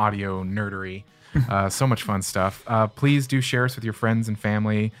games and audio nerdery. So much fun stuff. Please do share us with your friends and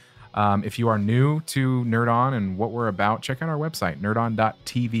family. If you are new to Nerd On and what we're about, check out our website,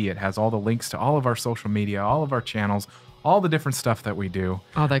 nerdon.tv. It has all the links to all of our social media, all of our channels, all the different stuff that we do.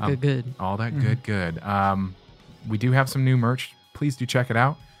 All that good. All that good. We do have some new merch. Please do check it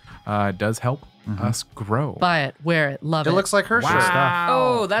out. It does help us grow. Buy it, wear it, love it. It looks like her shirt.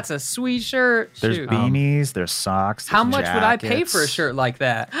 Oh, that's a sweet shirt. There's Shoot. beanies, there's socks. How there's much would I pay jackets. for a shirt like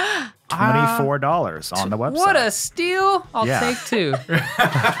that? $24 on the website. What a steal! I'll Yeah. take 2.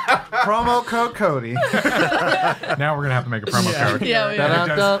 Promo code Cody. Now we're gonna have to make a promo code. Yeah, we That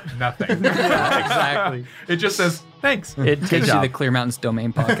are. it does nothing. Exactly. It just says thanks. It takes you job. the Clear Mountains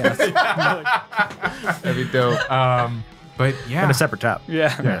Domain podcast. That'd be dope. But yeah, And a separate tab.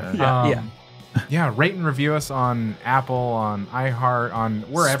 Yeah. yeah. Rate and review us on Apple, on iHeart, on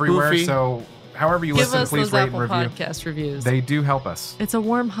we're everywhere. Spoofy. So however you Give listen, us please those rate Apple and review. Podcast reviews. They do help us. It's a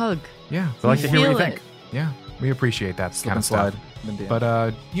warm hug. Yeah. I like to hear what you Feel think. it. Yeah. We appreciate that Slip kind and of stuff. slide.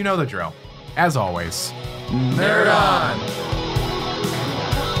 But you know the drill. As always, Nerd on.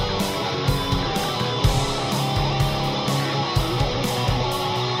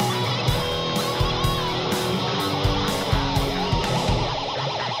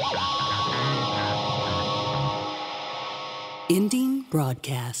 Ending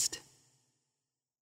broadcast.